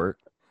good sport.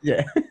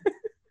 Yeah.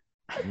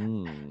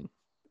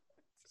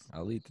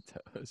 I'll eat the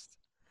toast.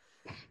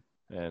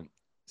 And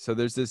so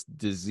there's this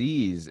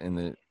disease in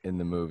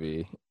the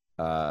movie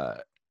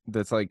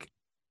that's like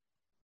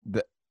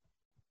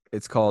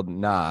it's called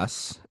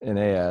NAS,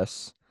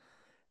 NAS,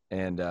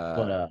 and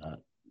But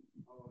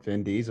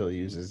Vin Diesel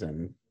uses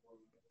in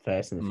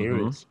Fast and the Mhm.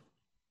 Furious.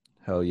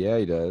 hell yeah,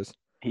 he does.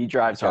 He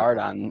drives Yeah. hard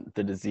on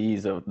the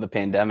disease of the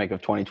pandemic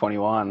of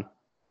 2021.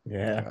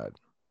 Yeah. God.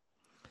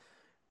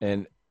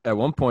 And at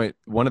one point,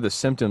 one of the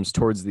symptoms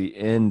towards the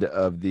end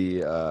of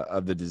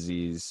the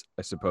disease,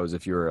 I suppose,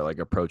 if you were like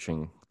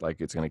approaching like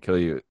it's going to kill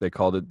you, they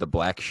called it the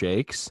black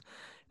shakes,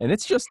 and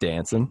it's just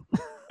dancing,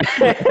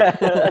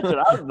 That's what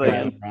I was Right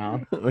thinking.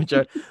 around.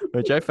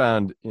 which I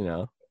found,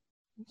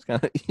 it's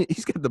kind of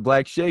he's got the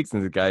black shakes,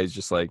 and the guy's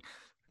just like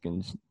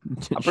fucking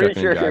I'm pretty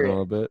shucking sure and jiving a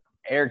little bit.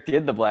 Eric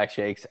did the black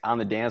shakes on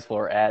the dance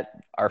floor at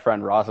our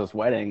friend Ross's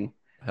wedding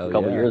Hell a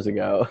couple yeah. years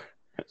ago.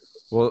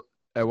 Well,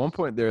 at one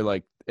point they're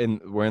like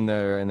when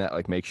they're in that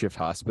like makeshift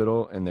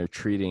hospital and they're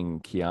treating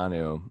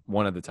Keanu.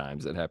 One of the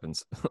times it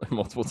happens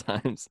multiple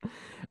times,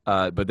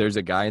 but there's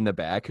a guy in the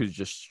back who's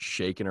just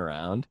shaking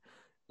around,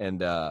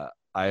 and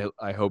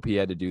I hope he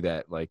had to do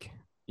that like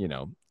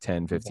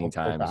 10, 15 Multiple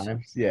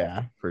times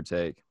Yeah. per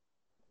take.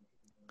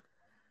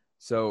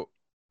 So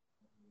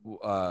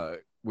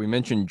we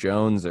mentioned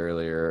Jones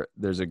earlier.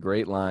 There's a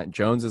great line.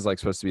 Jones is like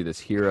supposed to be this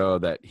hero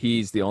that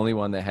he's the only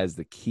one that has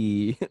the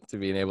key to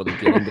being able to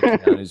get into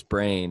Keanu's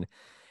brain.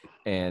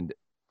 And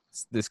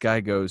this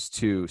guy goes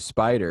to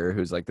Spider,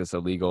 who's like this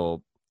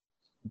illegal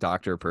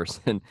doctor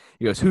person.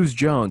 He goes, "Who's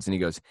Jones?" And he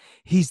goes,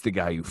 "He's the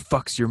guy who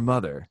fucks your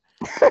mother."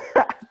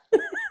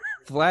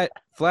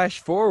 Flash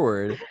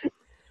forward,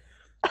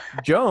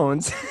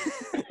 Jones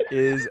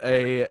is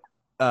a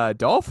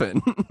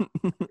dolphin.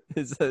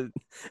 Is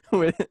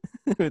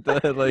with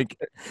a like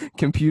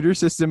computer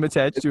system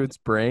attached to its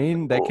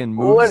brain that can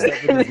move What-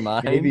 stuff with its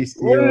mind. Maybe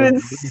What an Maybe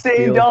insane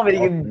Steele's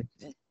dolphin!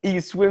 He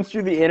swims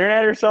through the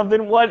internet or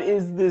something. What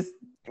is this?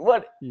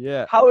 What?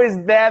 Yeah, How is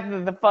that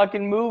the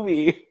fucking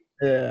movie?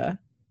 Yeah.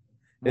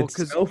 Well, It's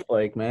 'cause-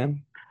 Snowflake,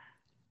 man.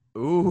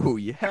 ooh,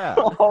 yeah.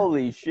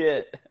 Holy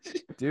shit!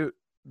 Dude,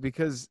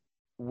 because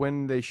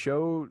when they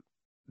show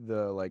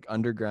the like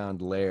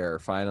underground lair,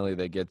 finally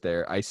they get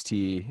there,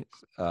 Ice-T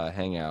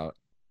hangout.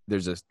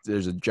 There's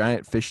a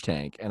giant fish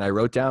tank, and I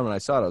wrote down when I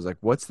saw it, I was like,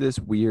 "What's this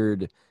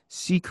weird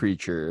sea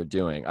creature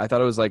doing?" I thought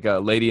it was like a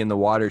Lady in the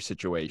Water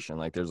situation.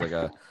 Like there's like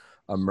a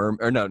mermaid,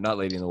 or no, not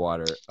Lady in the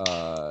Water.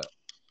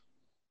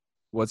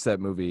 What's that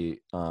movie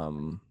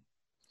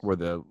where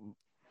the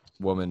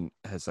woman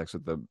has sex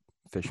with the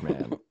fish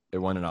man? It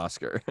won an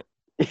Oscar.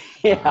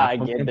 Yeah, I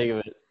can't think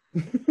of it.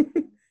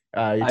 You're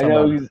I talking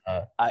know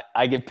about, he's-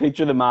 I can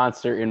picture the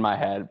monster in my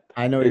head.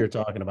 I know what you're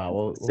talking about.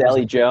 What was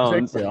Sally it? It's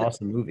Jones. actually an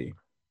awesome movie.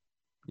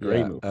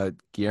 Great movie.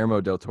 Guillermo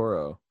del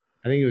Toro.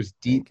 I think it was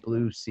Deep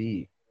Blue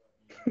Sea.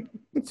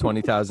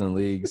 20,000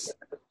 Leagues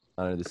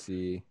Under the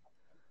Sea,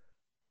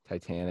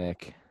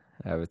 Titanic,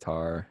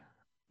 Avatar.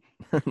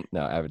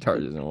 No, Avatar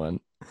isn't one.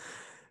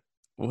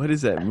 What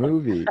is that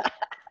movie?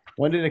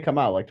 When did it come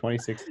out? Like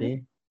 2016?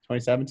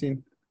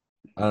 2017?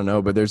 I don't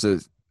know, but there's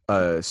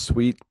a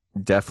sweet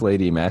deaf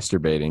lady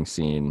masturbating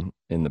scene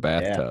in the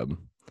bathtub.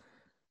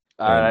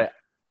 All right,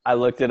 I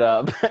looked it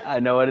up. I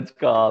know what it's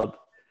called.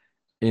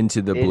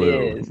 Into the It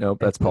Blue. is. Nope,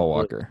 that's Into the Paul Blue.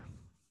 Walker.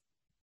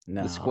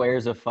 No. The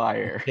Squares of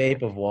Fire.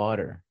 Shape of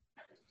Water.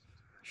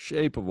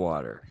 Shape of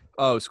Water.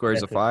 Oh, Squares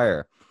of That's it.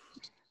 Fire.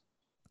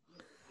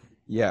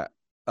 Yeah.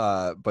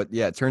 But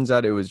yeah, it turns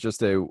out it was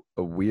just a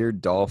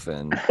weird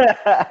dolphin.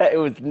 It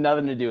was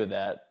nothing to do with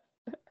that.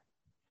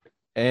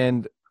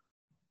 And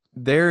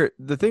there's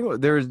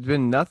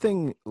been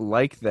nothing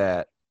like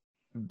that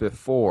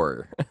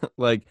before.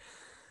 Like,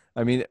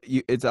 I mean,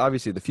 it's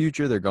obviously the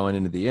future. They're going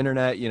into the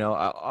internet.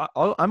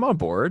 I'm on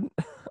board.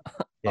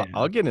 Yeah.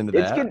 I'll get into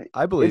It's that. con-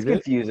 I believe It's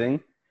it. confusing.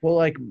 Well,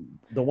 like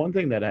the one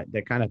thing that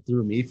kind of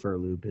threw me for a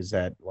loop is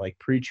that like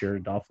Preacher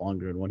Dolph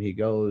Lundgren, when he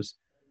goes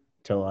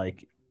to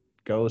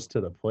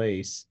the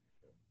place,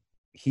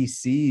 he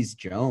sees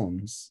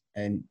Jones,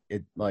 and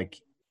it like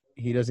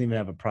he doesn't even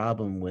have a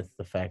problem with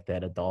the fact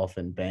that a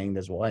dolphin banged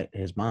his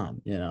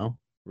mom.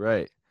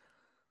 Right.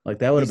 Like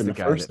that would have He's been the the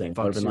guy first that thing.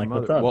 fucks Would have been your like,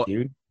 "What's mother." up, Well-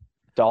 dude?"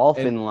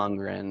 Dolphin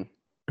Lundgren.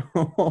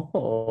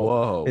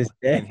 Whoa. His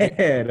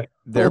dad.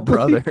 They're Holy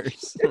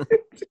brothers.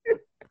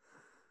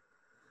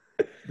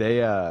 They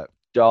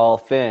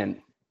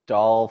Dolphin.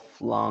 Dolph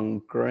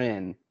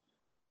Lundgren.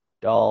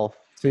 Dolph.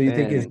 So you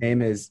think his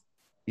name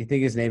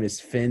is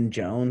Finn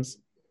Jones?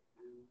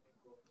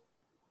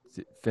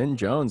 Finn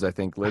Jones, I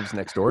think, lives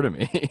next door to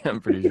me.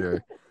 I'm pretty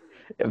sure.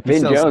 He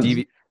Finn sells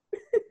Jones?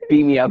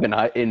 beat me up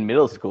in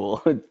middle school.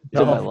 Took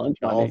my lunch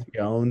money. Dolph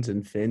Jones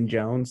and Finn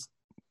Jones.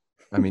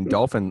 I mean,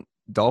 Dolphin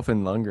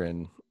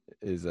Lundgren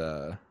is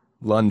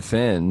Lund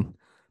Finn,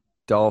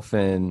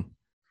 Dolphin,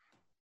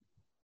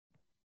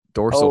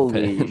 dorsal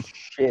Holy fin.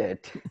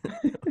 shit!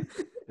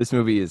 This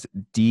movie is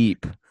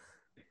deep.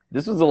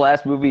 This was the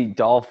last movie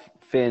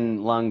Dolphin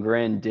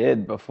Lundgren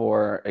did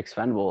before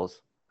Expendables,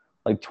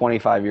 like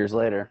 25 years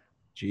later.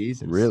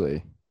 Jesus.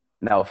 Really?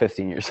 No,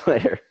 15 years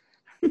later.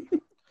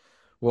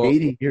 Well,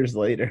 80 years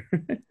later.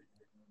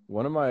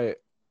 one of my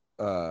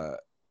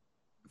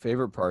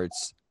favorite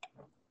parts.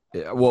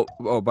 Well,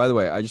 by the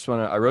way,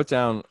 I wrote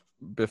down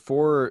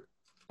before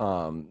he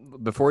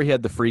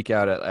had the freak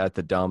out at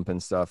the dump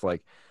and stuff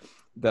like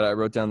that. I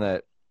wrote down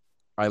that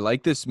I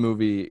like this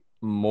movie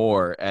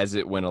more as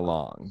it went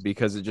along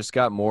because it just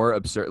got more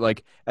absurd.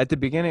 Like at the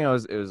beginning, it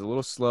was a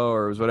little slow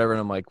or it was whatever,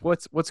 and I'm like,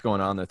 what's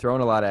going on? They're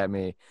throwing a lot at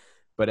me,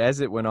 but as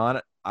it went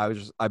on,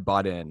 I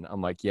bought in.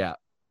 I'm like, yeah,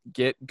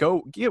 get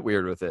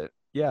weird with it.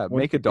 Yeah,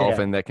 make a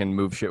dolphin that can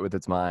move shit with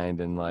its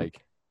mind and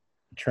like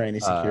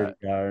training security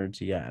guards.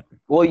 Yeah.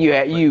 Well,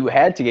 you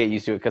had to get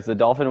used to it because the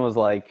dolphin was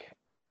like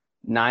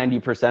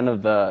 90%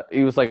 of the.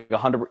 It was like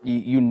 100.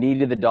 You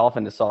needed the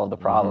dolphin to solve the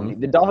problem.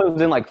 Mm-hmm. The dolphin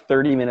was in like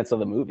 30 minutes of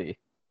the movie.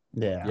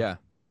 Yeah. Yeah.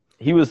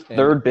 He was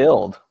third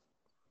build.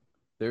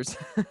 There's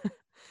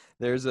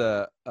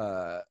a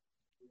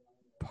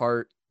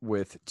part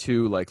with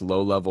two like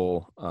low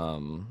level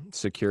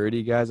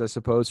security guys, I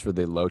suppose, for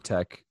the low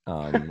tech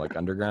like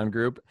underground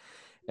group,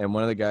 and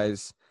one of the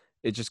guys,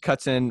 it just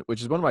cuts in,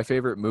 which is one of my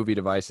favorite movie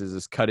devices,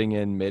 is cutting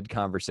in mid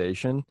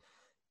conversation,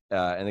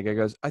 and the guy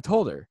goes, "I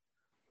told her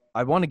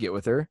I want to get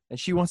with her, and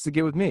she wants to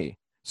get with me.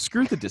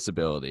 Screw the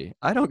disability.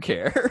 I don't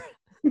care."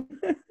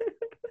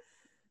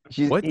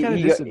 What kind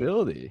of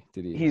disability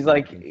did he? He's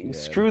like,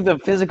 screw the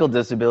physical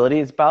disability.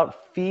 It's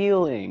about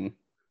feeling.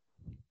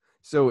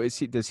 So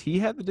does he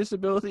have the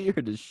disability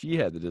or does she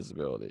have the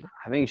disability?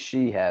 I think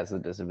she has the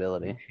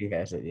disability. She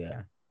has it,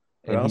 yeah.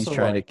 And he's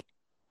trying to.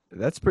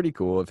 That's pretty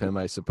cool of him,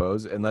 I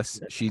suppose.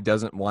 Unless she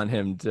doesn't want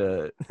him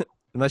to,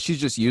 unless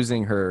she's just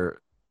using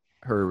her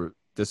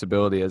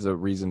disability as a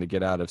reason to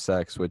get out of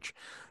sex, which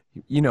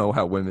you know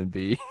how women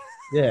be.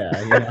 Yeah.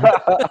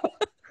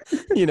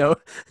 You know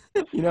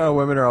how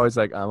women are always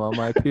like, I'm on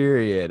my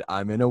period.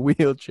 I'm in a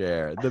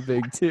wheelchair. The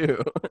big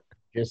two.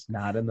 Just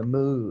not in the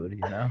mood,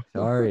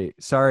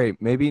 Sorry.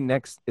 Maybe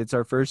it's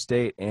our first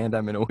date and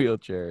I'm in a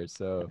wheelchair.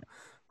 So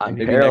I'm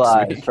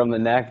paralyzed from the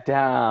neck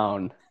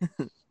down.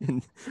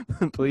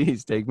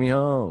 Please take me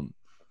home.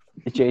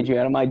 Change you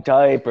out of my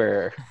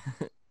diaper.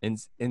 And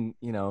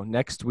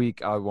next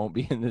week I won't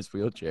be in this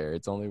wheelchair.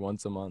 It's only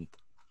once a month.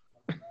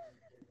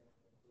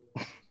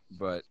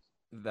 But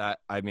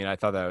I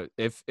thought that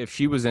if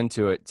she was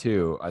into it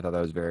too, I thought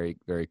that was very,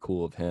 very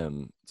cool of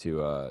him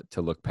to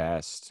look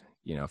past,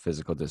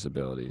 physical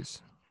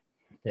disabilities.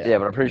 Yeah,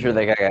 but I'm pretty sure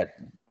that guy got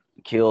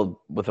killed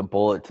with a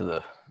bullet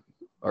that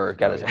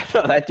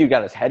dude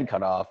got his head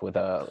cut off with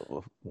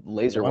a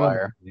laser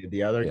wire.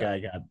 The other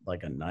guy got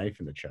like a knife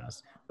in the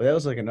chest. But that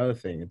was like another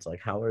thing. It's like,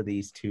 how are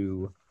these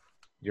two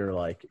your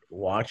like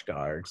watch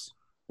guards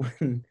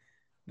when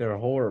they're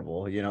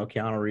horrible?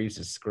 Keanu Reeves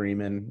is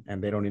screaming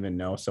and they don't even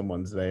know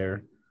someone's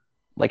there.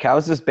 Like, how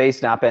has this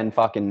base not been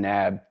fucking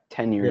nabbed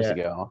 10 years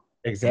ago?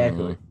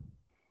 Exactly. Mm-hmm.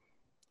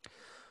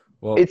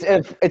 Well,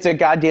 it's a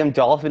goddamn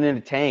dolphin in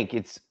a tank.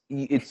 It's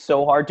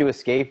so hard to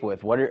escape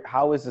with.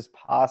 How has this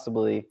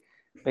possibly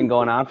been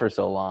going on for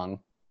so long?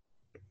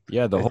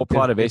 Yeah, the whole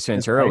plot of Ace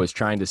Ventura was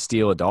trying to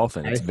steal a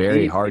dolphin. It's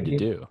very hard to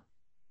do.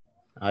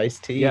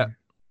 Ice-T. Yeah,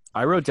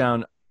 I wrote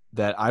down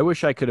that I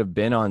wish I could have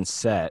been on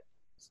set.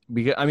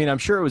 Because I'm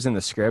sure it was in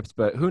the script,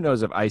 but who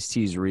knows if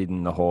Ice-T's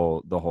reading the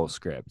whole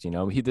script?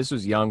 This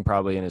was young,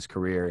 probably in his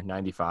career,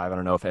 95. I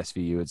don't know if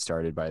SVU had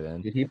started by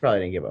then. Dude, he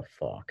probably didn't give a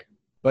fuck.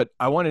 But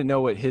I want to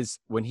know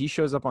when he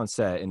shows up on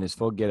set in his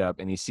full getup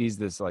and he sees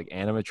this like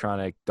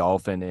animatronic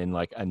dolphin in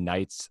like a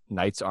knight's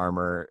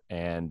armor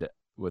and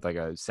with like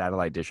a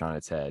satellite dish on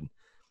its head.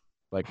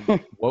 Like,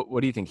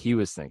 what do you think he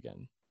was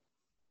thinking?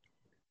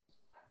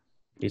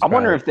 I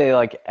wonder if they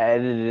like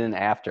edited it in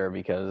after,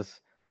 because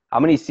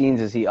how many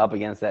scenes is he up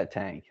against that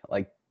tank?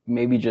 Like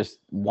maybe just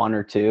one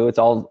or two. It's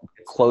all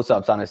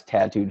close-ups on his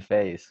tattooed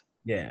face.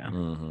 Yeah.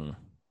 Mm-hmm.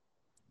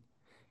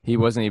 He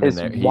wasn't even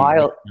there.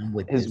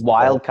 His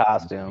wild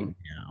costume.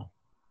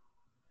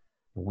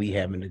 We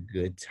having a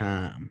good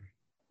time.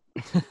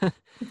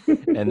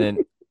 And then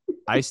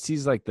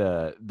Ice-T's like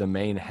the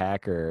main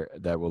hacker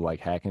that will like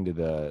hack into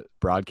the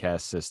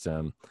broadcast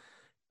system.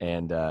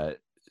 And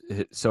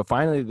so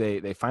finally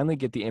they finally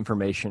get the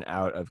information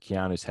out of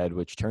Keanu's head,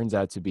 which turns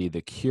out to be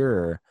the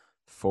cure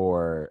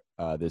for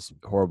this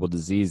horrible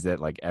disease that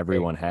like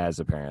everyone has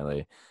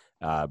apparently.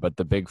 But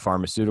the big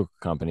pharmaceutical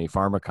company,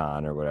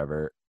 Pharmacon or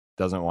whatever,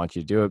 doesn't want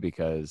you to do it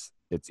because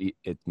it's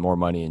more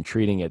money in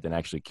treating it than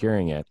actually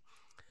curing it.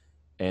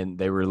 And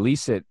they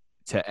release it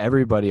to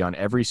everybody on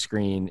every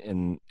screen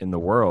in the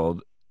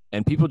world,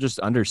 and people just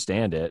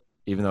understand it,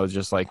 even though it's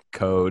just like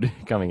code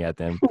coming at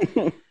them.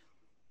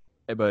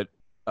 But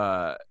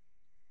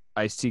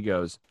Ice-T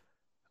goes,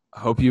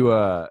 hope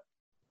you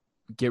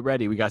get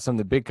ready. We got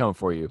something big coming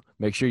for you.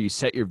 Make sure you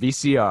set your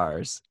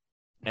VCRs.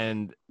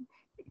 And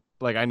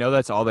like, I know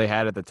that's all they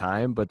had at the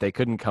time, but they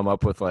couldn't come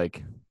up with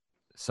like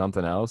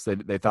something else.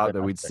 They thought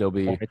that we'd still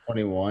be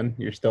 2021.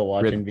 You're still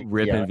watching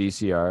ripping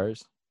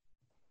VCRs.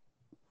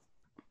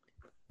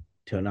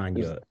 Turn on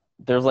your.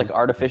 There's like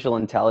artificial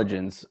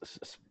intelligence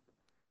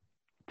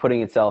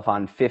putting itself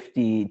on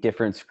 50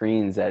 different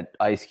screens that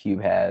Ice-T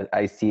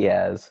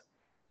has,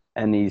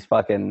 and these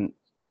fucking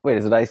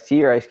is it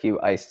Ice-T or Ice Cube?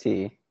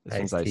 Ice-T. This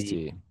one's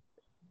Ice-T.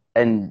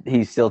 And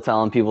he's still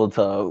telling people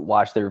to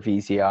watch their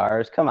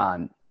VCRs. Come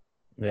on,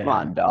 Yeah. come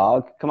on,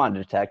 dog. Come on,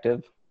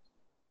 detective.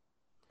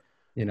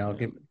 You know,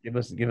 give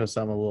us something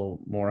a little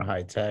more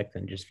high tech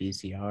than just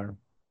VCR.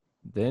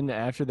 Then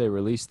after they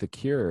release The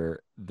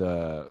Cure,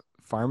 the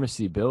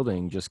pharmacy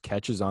building just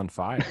catches on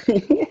fire.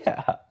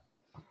 Yeah.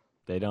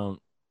 They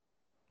don't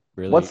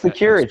really. What's the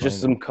cure? It's explain just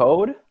it. some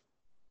code.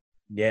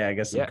 Yeah, I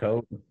guess some Yeah.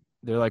 code.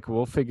 They're like,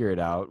 we'll figure it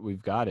out.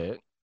 We've got it.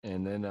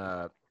 And then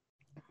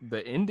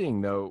the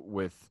ending though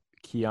with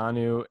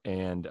Keanu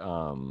and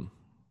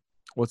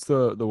what's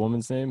the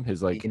woman's name?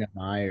 His like Dina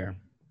Meyer.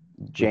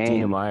 with Jane.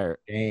 Dina Meyer.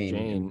 Jane. in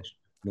Jane. this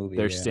movie.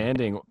 They're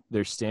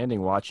yeah.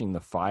 standing watching the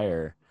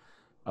fire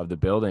of the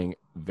building,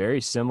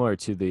 very similar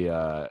to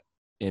the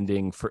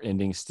ending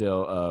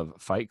still of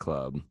Fight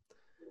Club.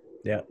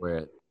 Yeah.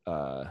 Where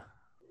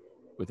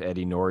with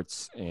Eddie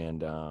Nortz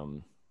and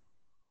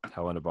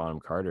Helena Bonham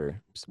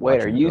Carter. Wait,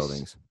 watching are the you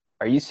buildings.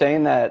 Are you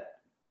saying that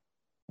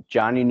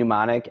Johnny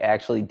Mnemonic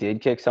actually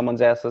did kick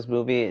someone's ass this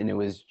movie, and it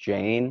was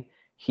Jane?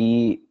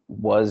 He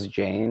was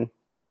Jane.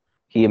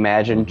 He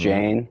imagined Mhm.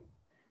 Jane.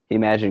 He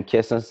imagined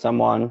kissing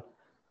someone.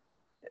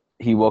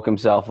 He woke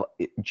himself.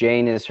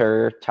 Jane is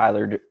her.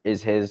 Tyler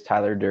is his.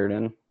 Tyler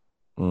Durden.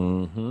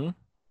 Mm-hmm.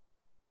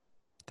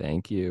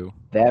 Thank you.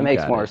 That You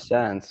makes got more it.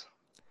 sense.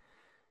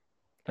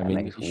 I That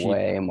mean, makes she-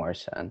 way more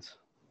sense.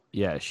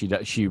 Yeah,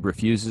 she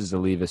refuses to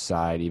leave his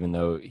side even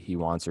though he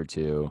wants her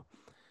to.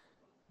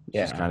 She's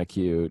Yeah. kind of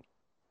cute,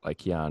 like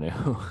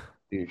Keanu.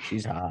 Dude,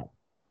 she's hot.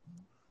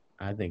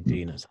 I think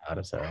Dina's hot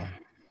as hell.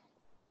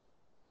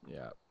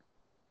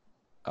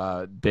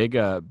 Yeah.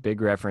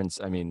 Big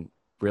reference. I mean,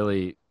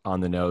 really on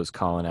the nose,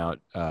 calling out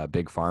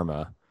Big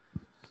Pharma.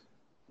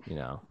 You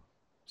know,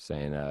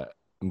 saying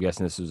I'm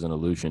guessing this was an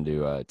allusion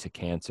to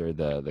cancer,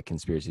 the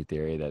conspiracy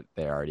theory that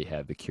they already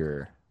have the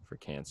cure for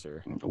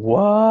cancer.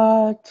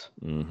 What?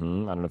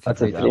 Mm-hmm. I don't know if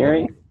That's you've a heard that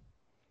theory? one.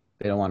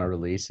 They don't want to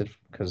release it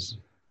because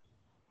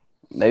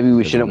Maybe we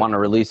Because of shouldn't the- want to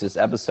release this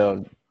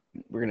episode.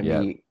 We're gonna Yeah.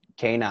 be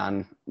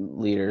Kanon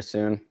leaders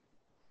soon.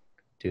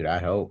 dude, I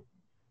hope.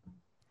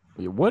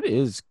 What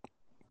is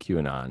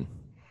QAnon?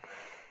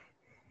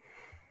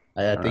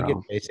 I don't think know.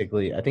 it's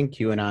basically. I think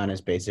QAnon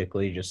is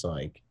basically just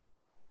like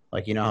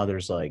you know how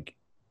there's like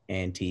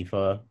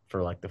Antifa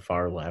for like the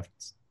far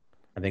left.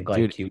 I think like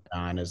Dude.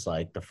 QAnon is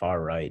like the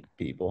far right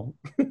people.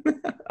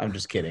 I'm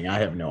just kidding. I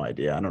have no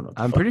idea. I don't know. What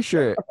the I'm fuck.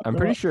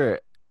 pretty sure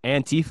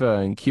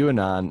Antifa and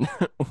QAnon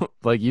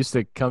like used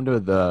to come to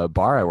the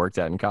bar I worked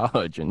at in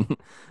college and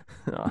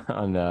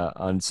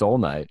on Soul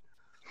Night.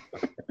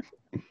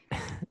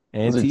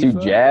 Those are two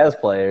jazz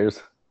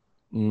players.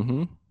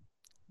 Mm-hmm.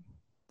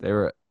 They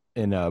were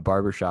in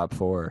Barbershop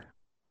 4.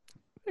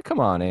 Hey, come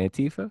on,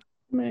 Antifa.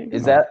 Man,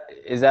 Is come on.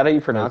 that how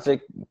you pronounce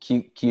it?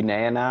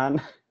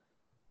 QAnon?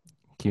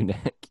 QAnon.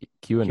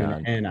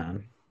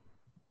 QAnon?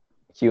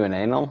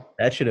 QAnon?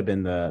 That should have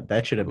been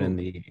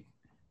the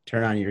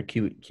turn on your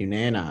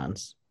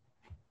QAnons.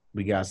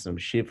 We got some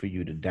shit for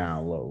you to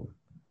download.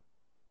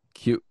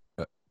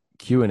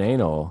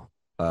 QAnal.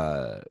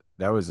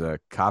 That was a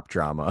cop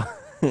drama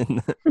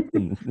in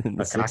the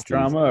A cop 60s.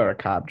 drama or a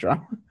cop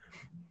drama?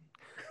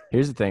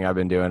 Here's the thing I've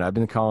been doing. I've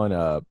been calling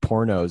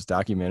pornos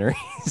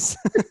documentaries.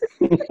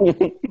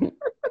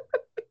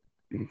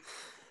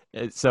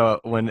 So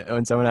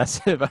when someone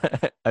asks if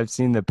I've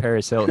seen the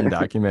Paris Hilton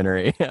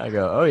documentary, I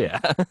go, "Oh yeah,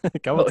 a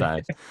couple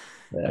times."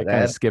 Yeah, I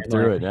kind of skip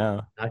through it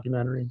now.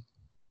 Documentary.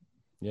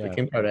 Yeah, The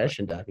Kim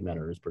Kardashian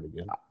documentary is pretty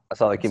good. I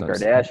saw the Kim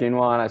That's what I'm Kardashian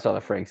one. I saw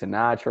the Frank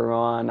Sinatra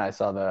one. I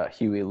saw the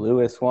Huey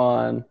Lewis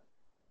one.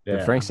 the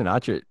Yeah. Frank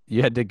Sinatra.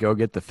 You had to go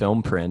get the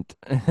film print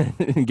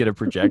and get a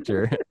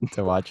projector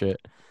to watch it.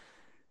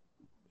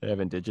 They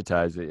haven't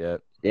digitized it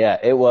yet. Yeah,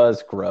 it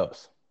was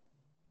gross.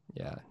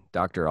 Yeah,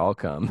 Dr.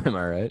 Allcome. Am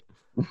I right?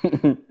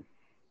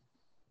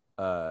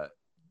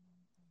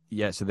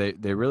 Yeah, so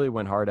they really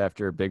went hard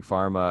after Big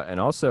Pharma, and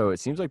also it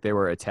seems like they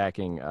were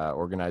attacking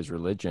organized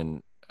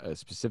religion,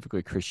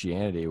 specifically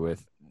Christianity,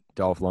 with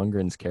Dolph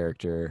Lundgren's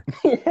character,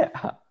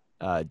 Yeah.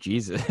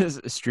 Jesus,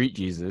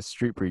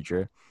 street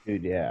preacher,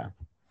 Dude, yeah.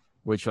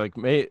 which like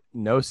made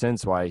no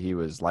sense why he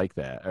was like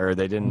that, or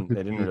they didn't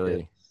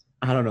really.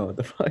 I don't know what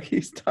the fuck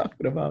he's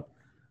talking about.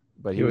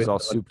 But he He was was all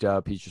like- souped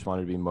up. He just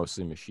wanted to be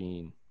mostly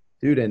machine.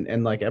 Dude,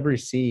 and like every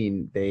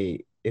scene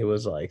it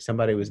was like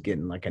somebody was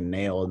getting like a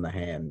nail in the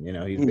hand, you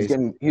know. He was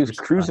basically crucifying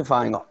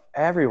crucifying.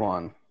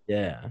 everyone.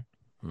 Yeah.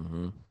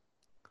 Mm-hmm.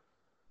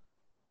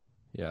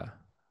 Yeah.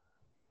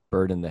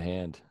 Bird in the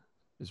hand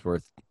is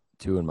worth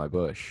two in my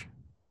bush,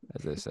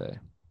 as they say.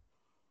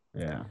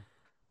 Yeah.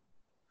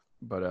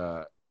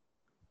 But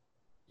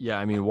yeah,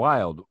 I mean,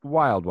 wild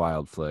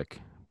flick.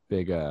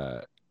 Big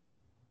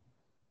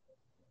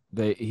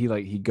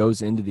he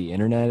goes into the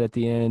internet at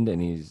the end,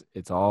 and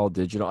it's all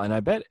digital. And I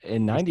bet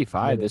in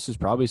 '95 this was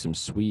probably some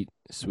sweet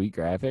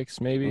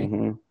graphics, maybe.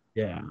 Mm-hmm.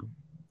 Yeah.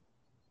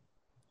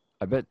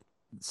 I bet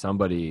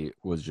somebody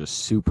was just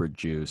super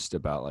juiced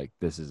about like,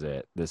 this is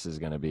it. This is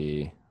gonna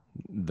be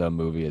the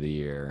movie of the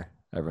year.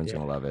 Everyone's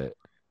gonna love it.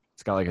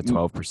 It's got like a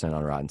 12%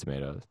 on Rotten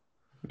Tomatoes.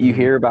 You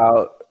hear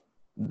about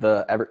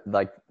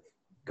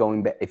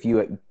going back, if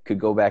you could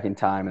go back in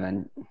time and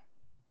then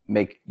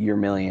make your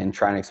million,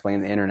 trying to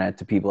explain the internet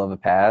to people of the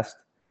past.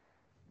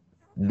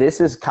 This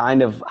is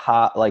kind of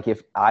how, like,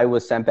 if I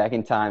was sent back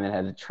in time and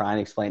had to try and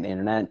explain the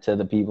internet to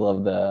the people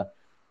of the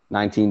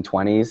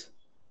 1920s,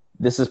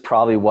 this is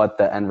probably what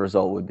the end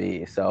result would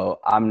be. So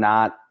I'm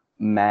not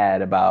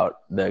mad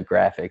about the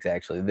graphics,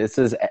 actually. This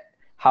is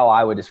how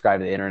I would describe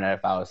the internet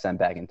if I was sent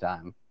back in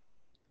time.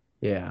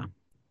 Yeah.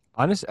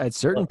 Honest, at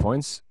certain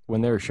points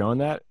when they were showing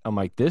that, I'm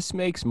like, this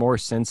makes more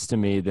sense to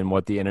me than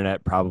what the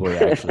internet probably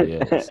actually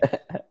is.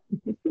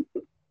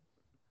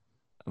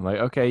 I'm like,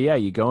 okay, yeah,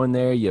 you go in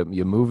there,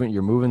 you're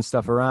moving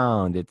stuff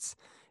around. It's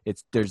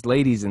there's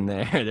ladies in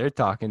there, they're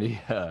talking to you.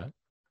 Well,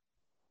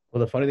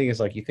 the funny thing is,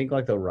 like, you think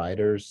like the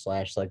writers /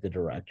 like the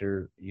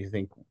director, you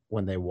think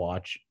when they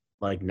watch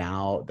like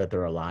now that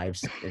they're alive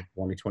in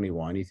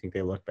 2021, you think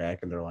they look back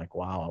and they're like,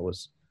 wow, I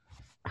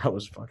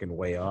was fucking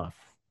way off.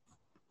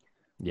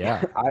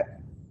 Yeah.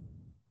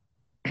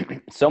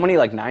 So many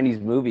like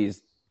 90s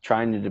movies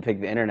trying to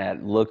depict the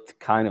internet looked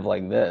kind of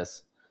like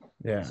this.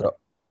 Yeah. So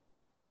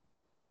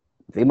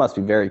they must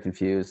be very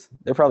confused.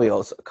 They're probably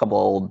also a couple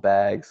old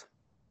bags.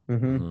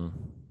 Mm-hmm. Mhm.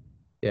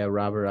 Yeah,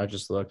 Robert, I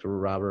just looked.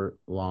 Robert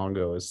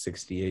Longo is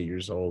 68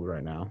 years old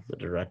right now, the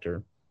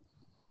director.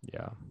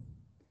 Yeah.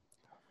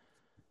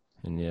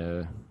 And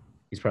yeah.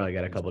 He's probably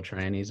got a couple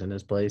trannies in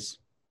his place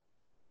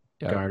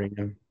guarding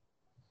him.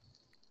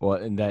 Well,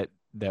 and that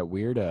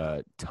weird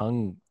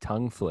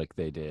tongue flick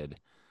they did.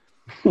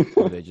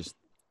 Where they just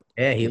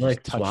Yeah, he just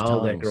like touch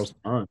swallowed that tongues. girl's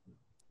tongue.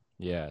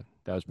 Yeah,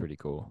 that was pretty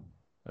cool.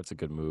 That's a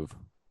good move.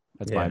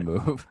 That's Yeah. my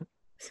move.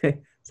 Is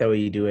that way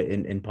you do it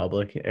in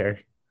public,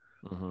 Eric?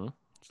 Mm-hmm.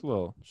 Just a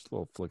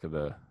little flick of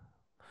the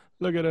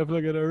look at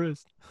her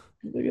wrist.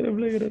 Look at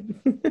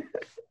him.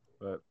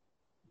 But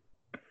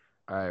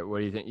all right, what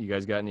do you think? You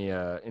guys got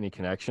any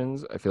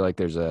connections? I feel like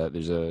there's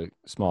a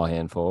small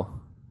handful.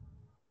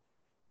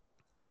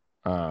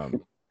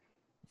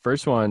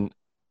 First one,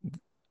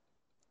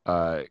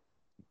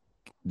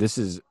 this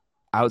is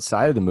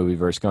outside of the movie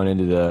verse, going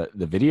into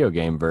the video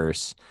game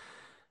verse.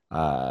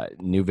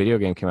 New video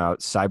game came out,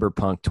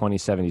 Cyberpunk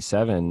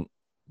 2077,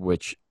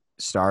 which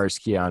stars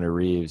Keanu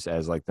Reeves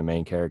as like the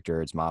main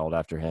character. It's modeled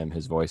after him,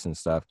 his voice and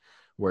stuff,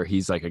 where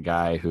he's like a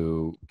guy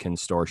who can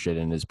store shit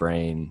in his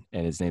brain,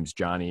 and his name's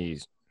Johnny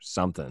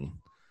something.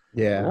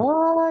 Yeah.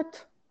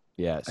 What?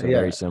 Yeah, so Yeah.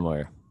 very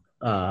similar.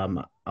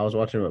 I was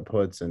watching with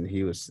Puts, and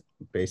he was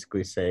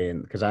basically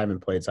saying, because I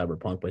haven't played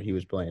Cyberpunk, but he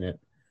was playing it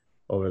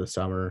over the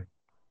summer.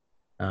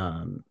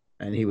 And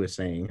he was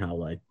saying how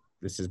like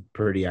this is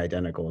pretty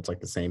identical. It's like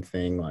the same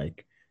thing.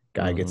 Like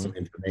guy gets some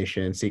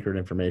information, secret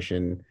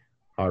information,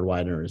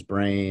 hardwired in his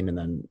brain, and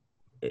then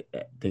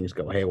things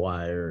go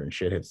haywire and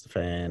shit hits the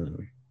fan.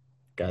 And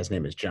guy's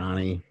name is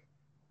Johnny,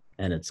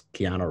 and it's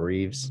Keanu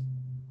Reeves.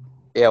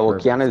 Yeah, well,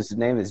 Perfect. Keanu's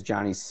name is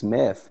Johnny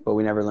Smith, but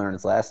we never learned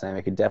his last name.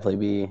 It could definitely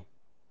be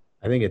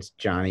I think it's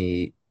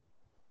Johnny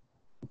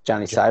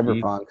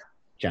Cyberpunk.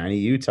 Johnny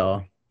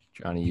Utah.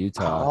 Johnny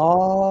Utah.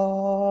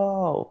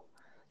 Oh.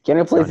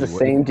 Keanu plays Johnny the Wick.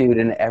 same dude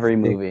in every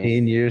movie.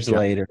 15 years Jo-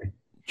 later.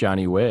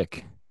 Johnny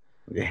Wick.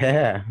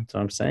 Yeah, that's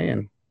what I'm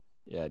saying.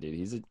 Yeah, dude,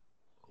 he's a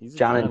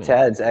John and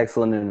Ted's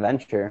Excellent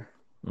Adventure.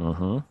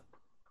 Mm-hmm.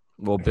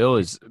 Well, Bill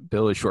is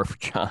short for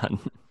John.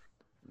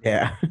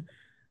 Yeah.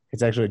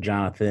 It's actually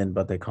Jonathan,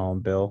 but they call him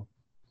Bill.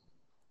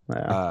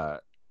 Yeah.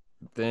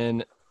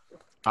 Then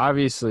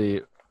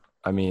obviously,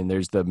 I mean,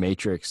 there's the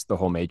Matrix, the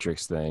whole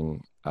Matrix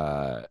thing.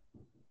 I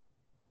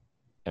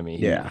mean,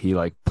 he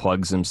like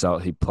plugs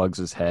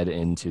his head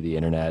into the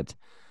internet,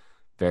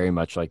 very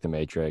much like the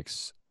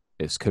Matrix.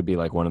 This could be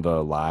like one of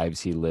the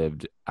lives he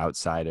lived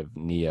outside of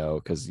Neo,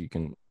 because you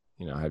can,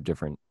 have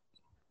different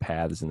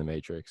paths in the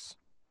Matrix.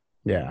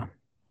 Yeah.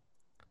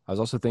 I was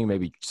also thinking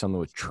maybe something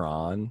with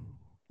Tron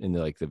in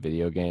the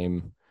video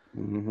game.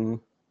 Mm-hmm.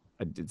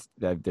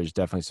 There's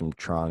definitely some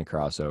Tron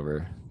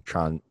crossover.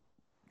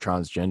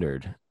 Tron's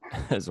gendered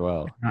as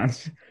well.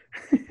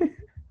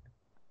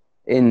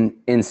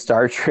 In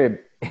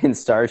Starship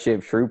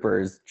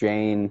Troopers,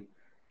 Jane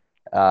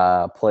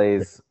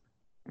plays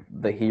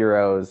the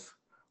hero's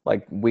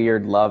like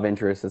weird love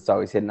interest that's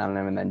always hitting on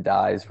him and then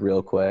dies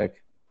real quick.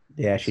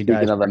 Yeah, she Speaking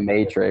dies. of the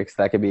Matrix,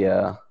 that could be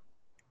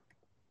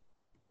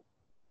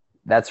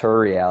that's her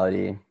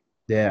reality.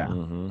 Yeah.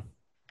 Mm-hmm.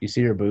 You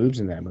see her boobs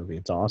in that movie.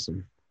 It's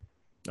awesome.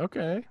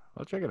 Okay,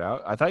 I'll check it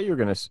out. I thought you were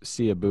gonna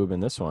see a boob in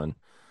this one.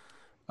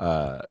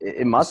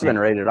 It must have been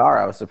rated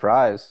R. I was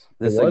surprised.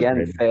 This was again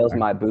rated fails R.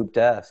 my boob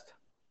test.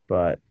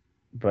 But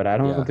but I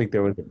don't Yeah. think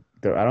there was.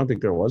 I don't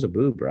think there was a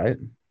boob, right?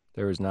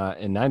 There was not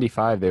in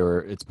 '95.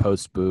 It's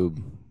post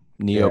boob,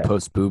 neo Yeah.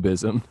 post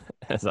boobism,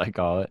 as I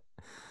call it.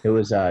 It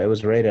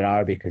was rated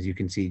R because you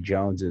can see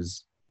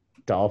Jones's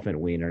dolphin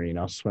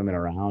wiener, swimming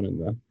around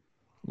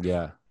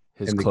Yeah,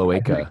 his in the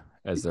cloaca,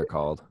 as they're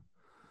called.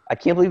 I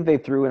can't believe they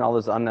threw in all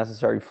those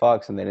unnecessary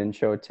fucks and they didn't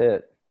show a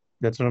tit.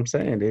 That's what I'm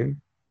saying, dude.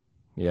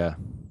 Yeah,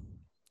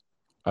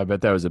 I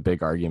bet that was a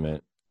big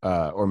argument,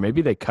 or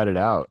maybe they cut it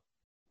out.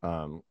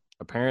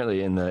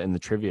 Apparently, in the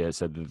trivia, it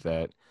said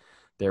that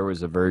there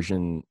was a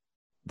version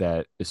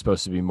that is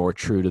supposed to be more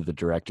true to the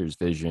director's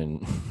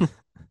vision.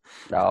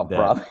 Oh, That-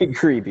 probably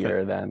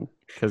creepier then.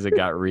 because it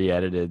got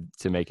re-edited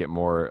to make it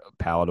more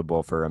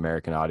palatable for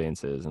American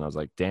audiences. And I was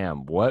like,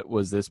 damn, what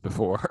was this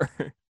before?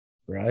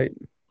 Right?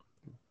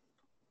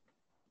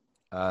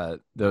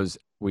 Those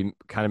we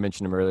kind of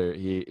mentioned him earlier.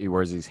 He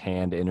wears these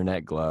hand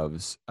internet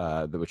gloves,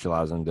 which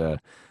allows him to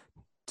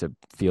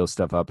feel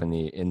stuff up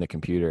in the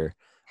computer,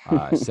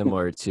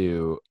 similar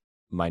to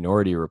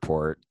Minority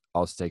Report.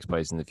 Also takes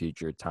place in the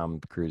future. Tom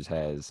Cruise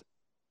has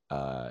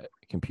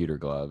computer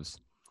gloves,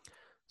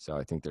 so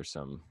I think there's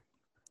some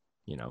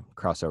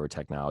crossover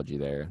technology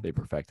there. They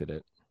perfected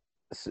it.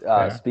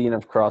 Speaking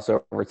of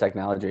crossover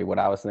technology, what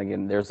I was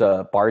thinking, there's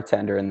a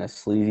bartender in this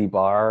sleazy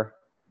bar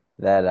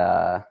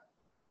that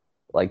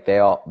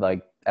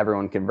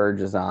everyone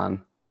converges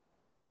on.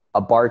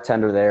 A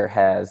bartender there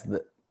has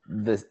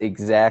the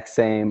exact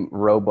same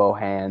robo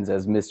hands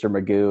as Mr.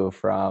 Magoo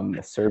from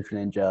Surf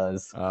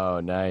Ninjas. Oh,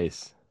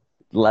 nice.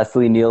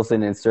 Leslie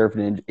Nielsen and Surf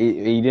Ninja.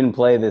 He didn't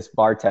play this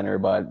bartender,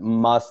 but it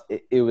must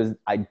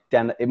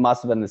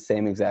have been the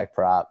same exact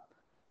prop.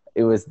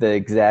 It was the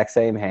exact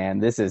same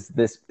hand. This is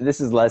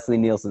Leslie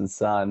Nielsen's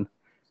son.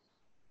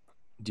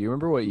 Do you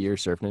remember what year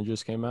Surf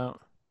Ninjas came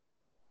out?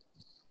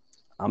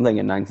 I'm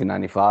thinking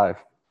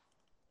 1995.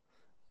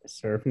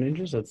 Surf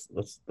Ninjas.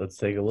 Let's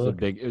take a It was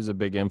look. it was a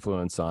big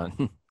influence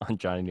on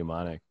Johnny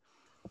Mnemonic.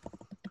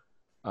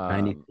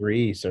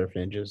 93 Surf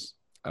Ninjas.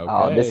 Okay.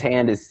 Oh, this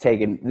hand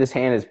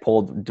is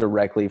pulled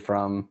directly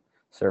from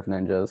Surf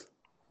Ninjas.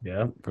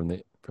 Yeah. from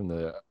the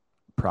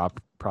prop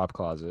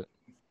closet.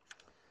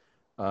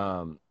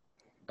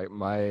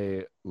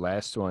 My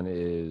last one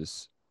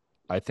is,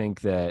 I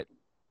think that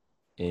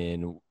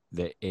in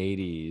the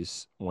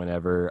 80s,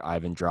 whenever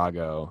Ivan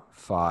Drago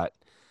fought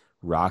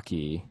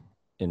Rocky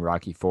in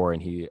Rocky IV,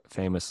 and he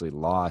famously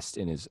lost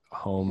in his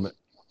home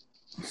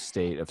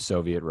state of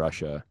Soviet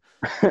Russia,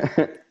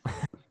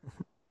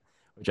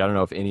 which I don't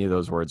know if any of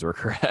those words were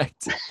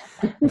correct,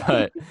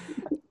 but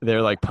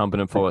they're like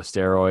pumping him full of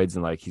steroids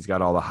and like he's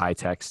got all the high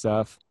tech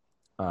stuff.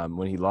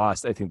 When he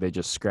lost, I think they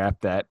just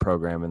scrapped that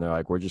program and they're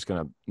like, we're just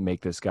gonna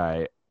make this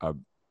guy a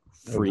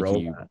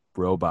freaky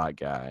robot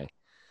guy,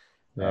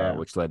 Yeah.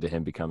 which led to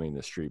him becoming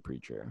the street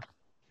preacher.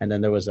 And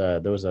then there was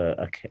a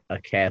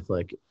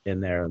Catholic in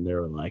there, and they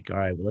were like, all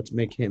right, well, let's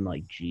make him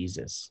like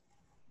Jesus.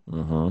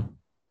 Mm-hmm.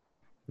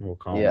 We'll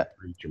call Yeah. him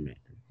Preacher Man.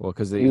 Well,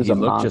 because He he was a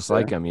looked just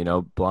monster. like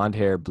him, blonde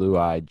hair, blue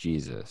eyed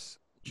Jesus,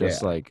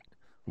 just Yeah. like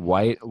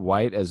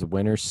white as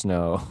winter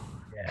snow,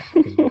 Yeah.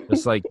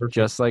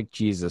 just like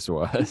Jesus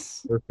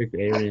was. Perfect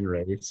Aryan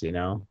race,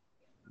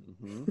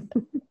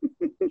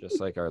 Just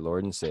like our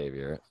Lord and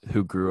Savior,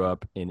 who grew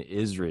up in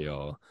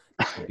Israel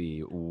to be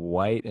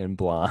white and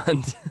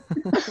blonde.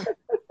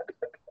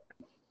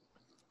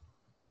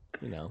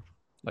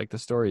 Like the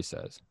story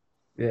says.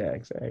 Yeah,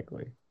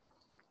 exactly.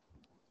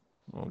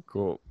 Oh,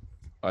 cool.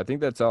 I think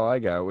that's all I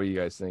got. What are you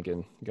guys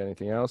thinking? You got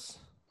anything else?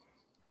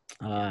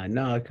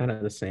 No, kind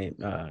of the same.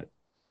 I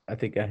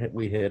think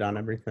we hit on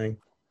everything.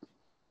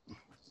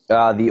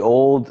 The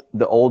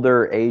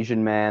older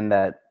Asian man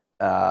that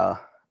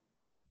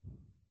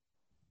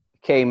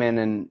came in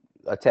and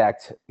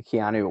attacked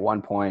Keanu at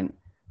one point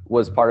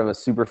was part of a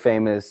super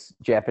famous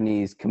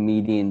Japanese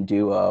comedian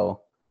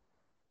duo.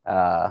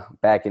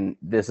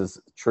 This is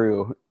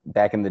true,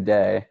 back in the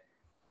day.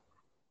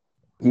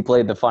 He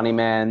played the funny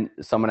man,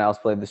 someone else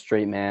played the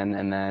straight man,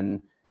 and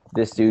then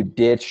this dude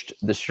ditched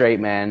the straight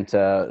man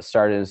to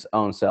start his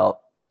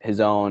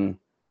own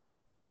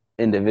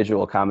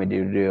individual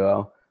comedy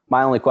duo.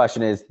 My only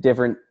question is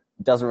doesn't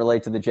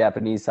relate to the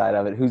Japanese side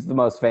of it. Who's the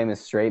most famous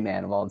straight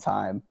man of all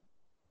time?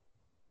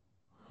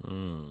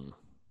 The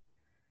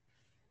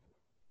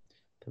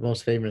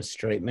most famous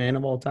straight man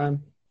of all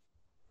time?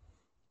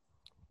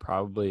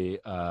 Probably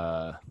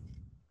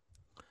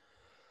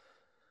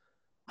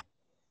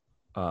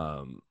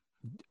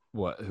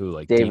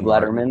Dave Dean Letterman.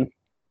 Martin?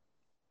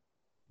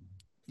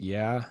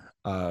 Yeah.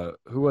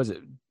 Who was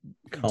it?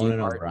 Conan Dean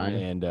Martin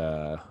O'Brien.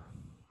 and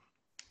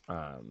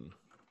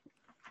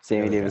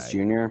Sammy other Davis guy.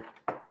 Jr.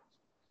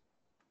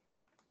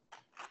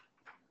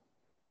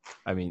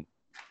 I mean,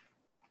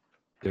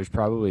 there's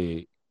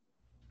probably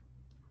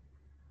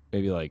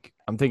maybe like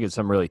I'm thinking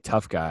some really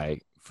tough guy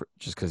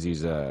just because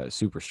he's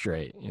super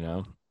straight,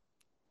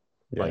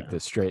 like the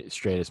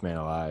straightest man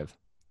alive,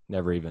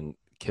 never even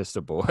kissed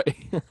a boy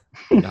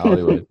in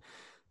Hollywood.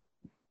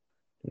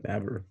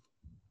 Never.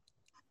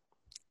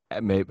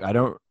 Maybe I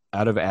don't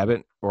out of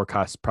Abbott or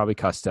probably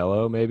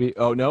Costello. Maybe.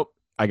 Oh nope,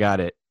 I got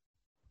it.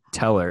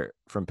 Teller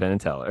from Penn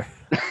and Teller.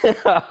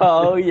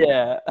 Oh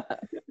yeah.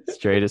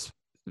 Straightest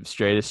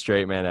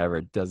straight man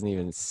ever. Doesn't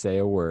even say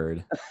a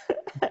word.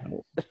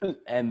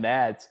 And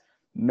that's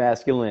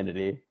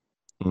masculinity.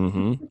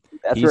 Mm-hmm.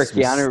 That's He's where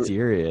Keanu.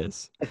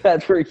 mysterious.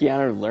 That's where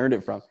Keanu learned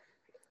it from.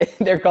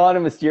 They're calling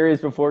him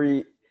mysterious before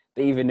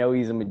they even know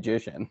he's a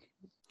magician.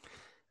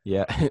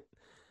 Yeah.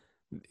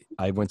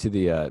 I went to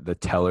the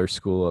Teller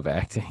School of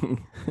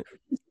Acting.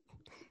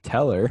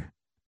 Teller?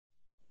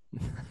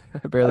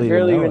 I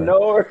barely even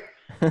know her.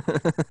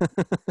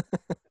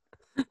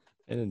 I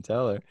didn't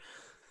tell her.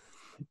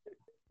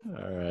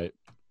 All right.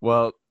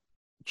 Well,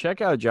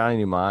 check out Johnny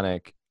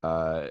Mnemonic.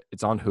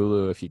 It's on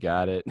Hulu if you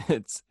got it.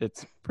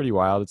 It's pretty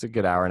wild. It's a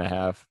good hour and a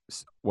half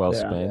well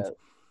spent. Yeah.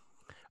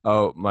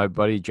 Oh, my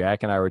buddy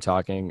Jack and I were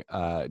talking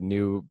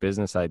new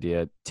business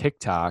idea,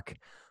 TikTok,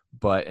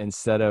 but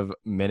instead of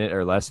minute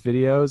or less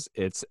videos,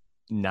 it's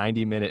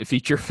 90-minute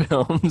feature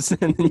films,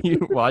 and then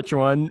you watch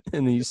one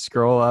and then you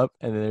scroll up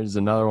and then there's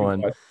another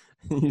one.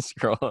 You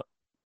scroll up.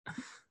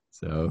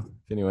 So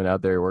if anyone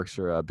out there works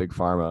for Big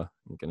Pharma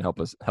and can help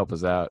us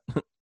out,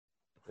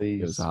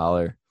 give us a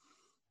holler.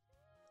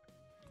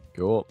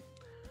 Cool.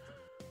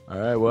 All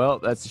right, well,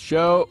 that's the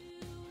show.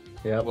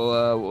 Yeah,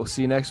 we'll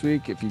see you next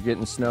week. If you're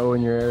getting snow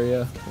in your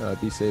area,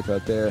 be safe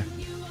out there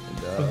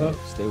and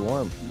stay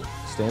warm.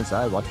 Stay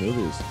inside, watch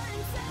movies.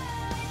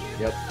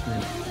 Yep.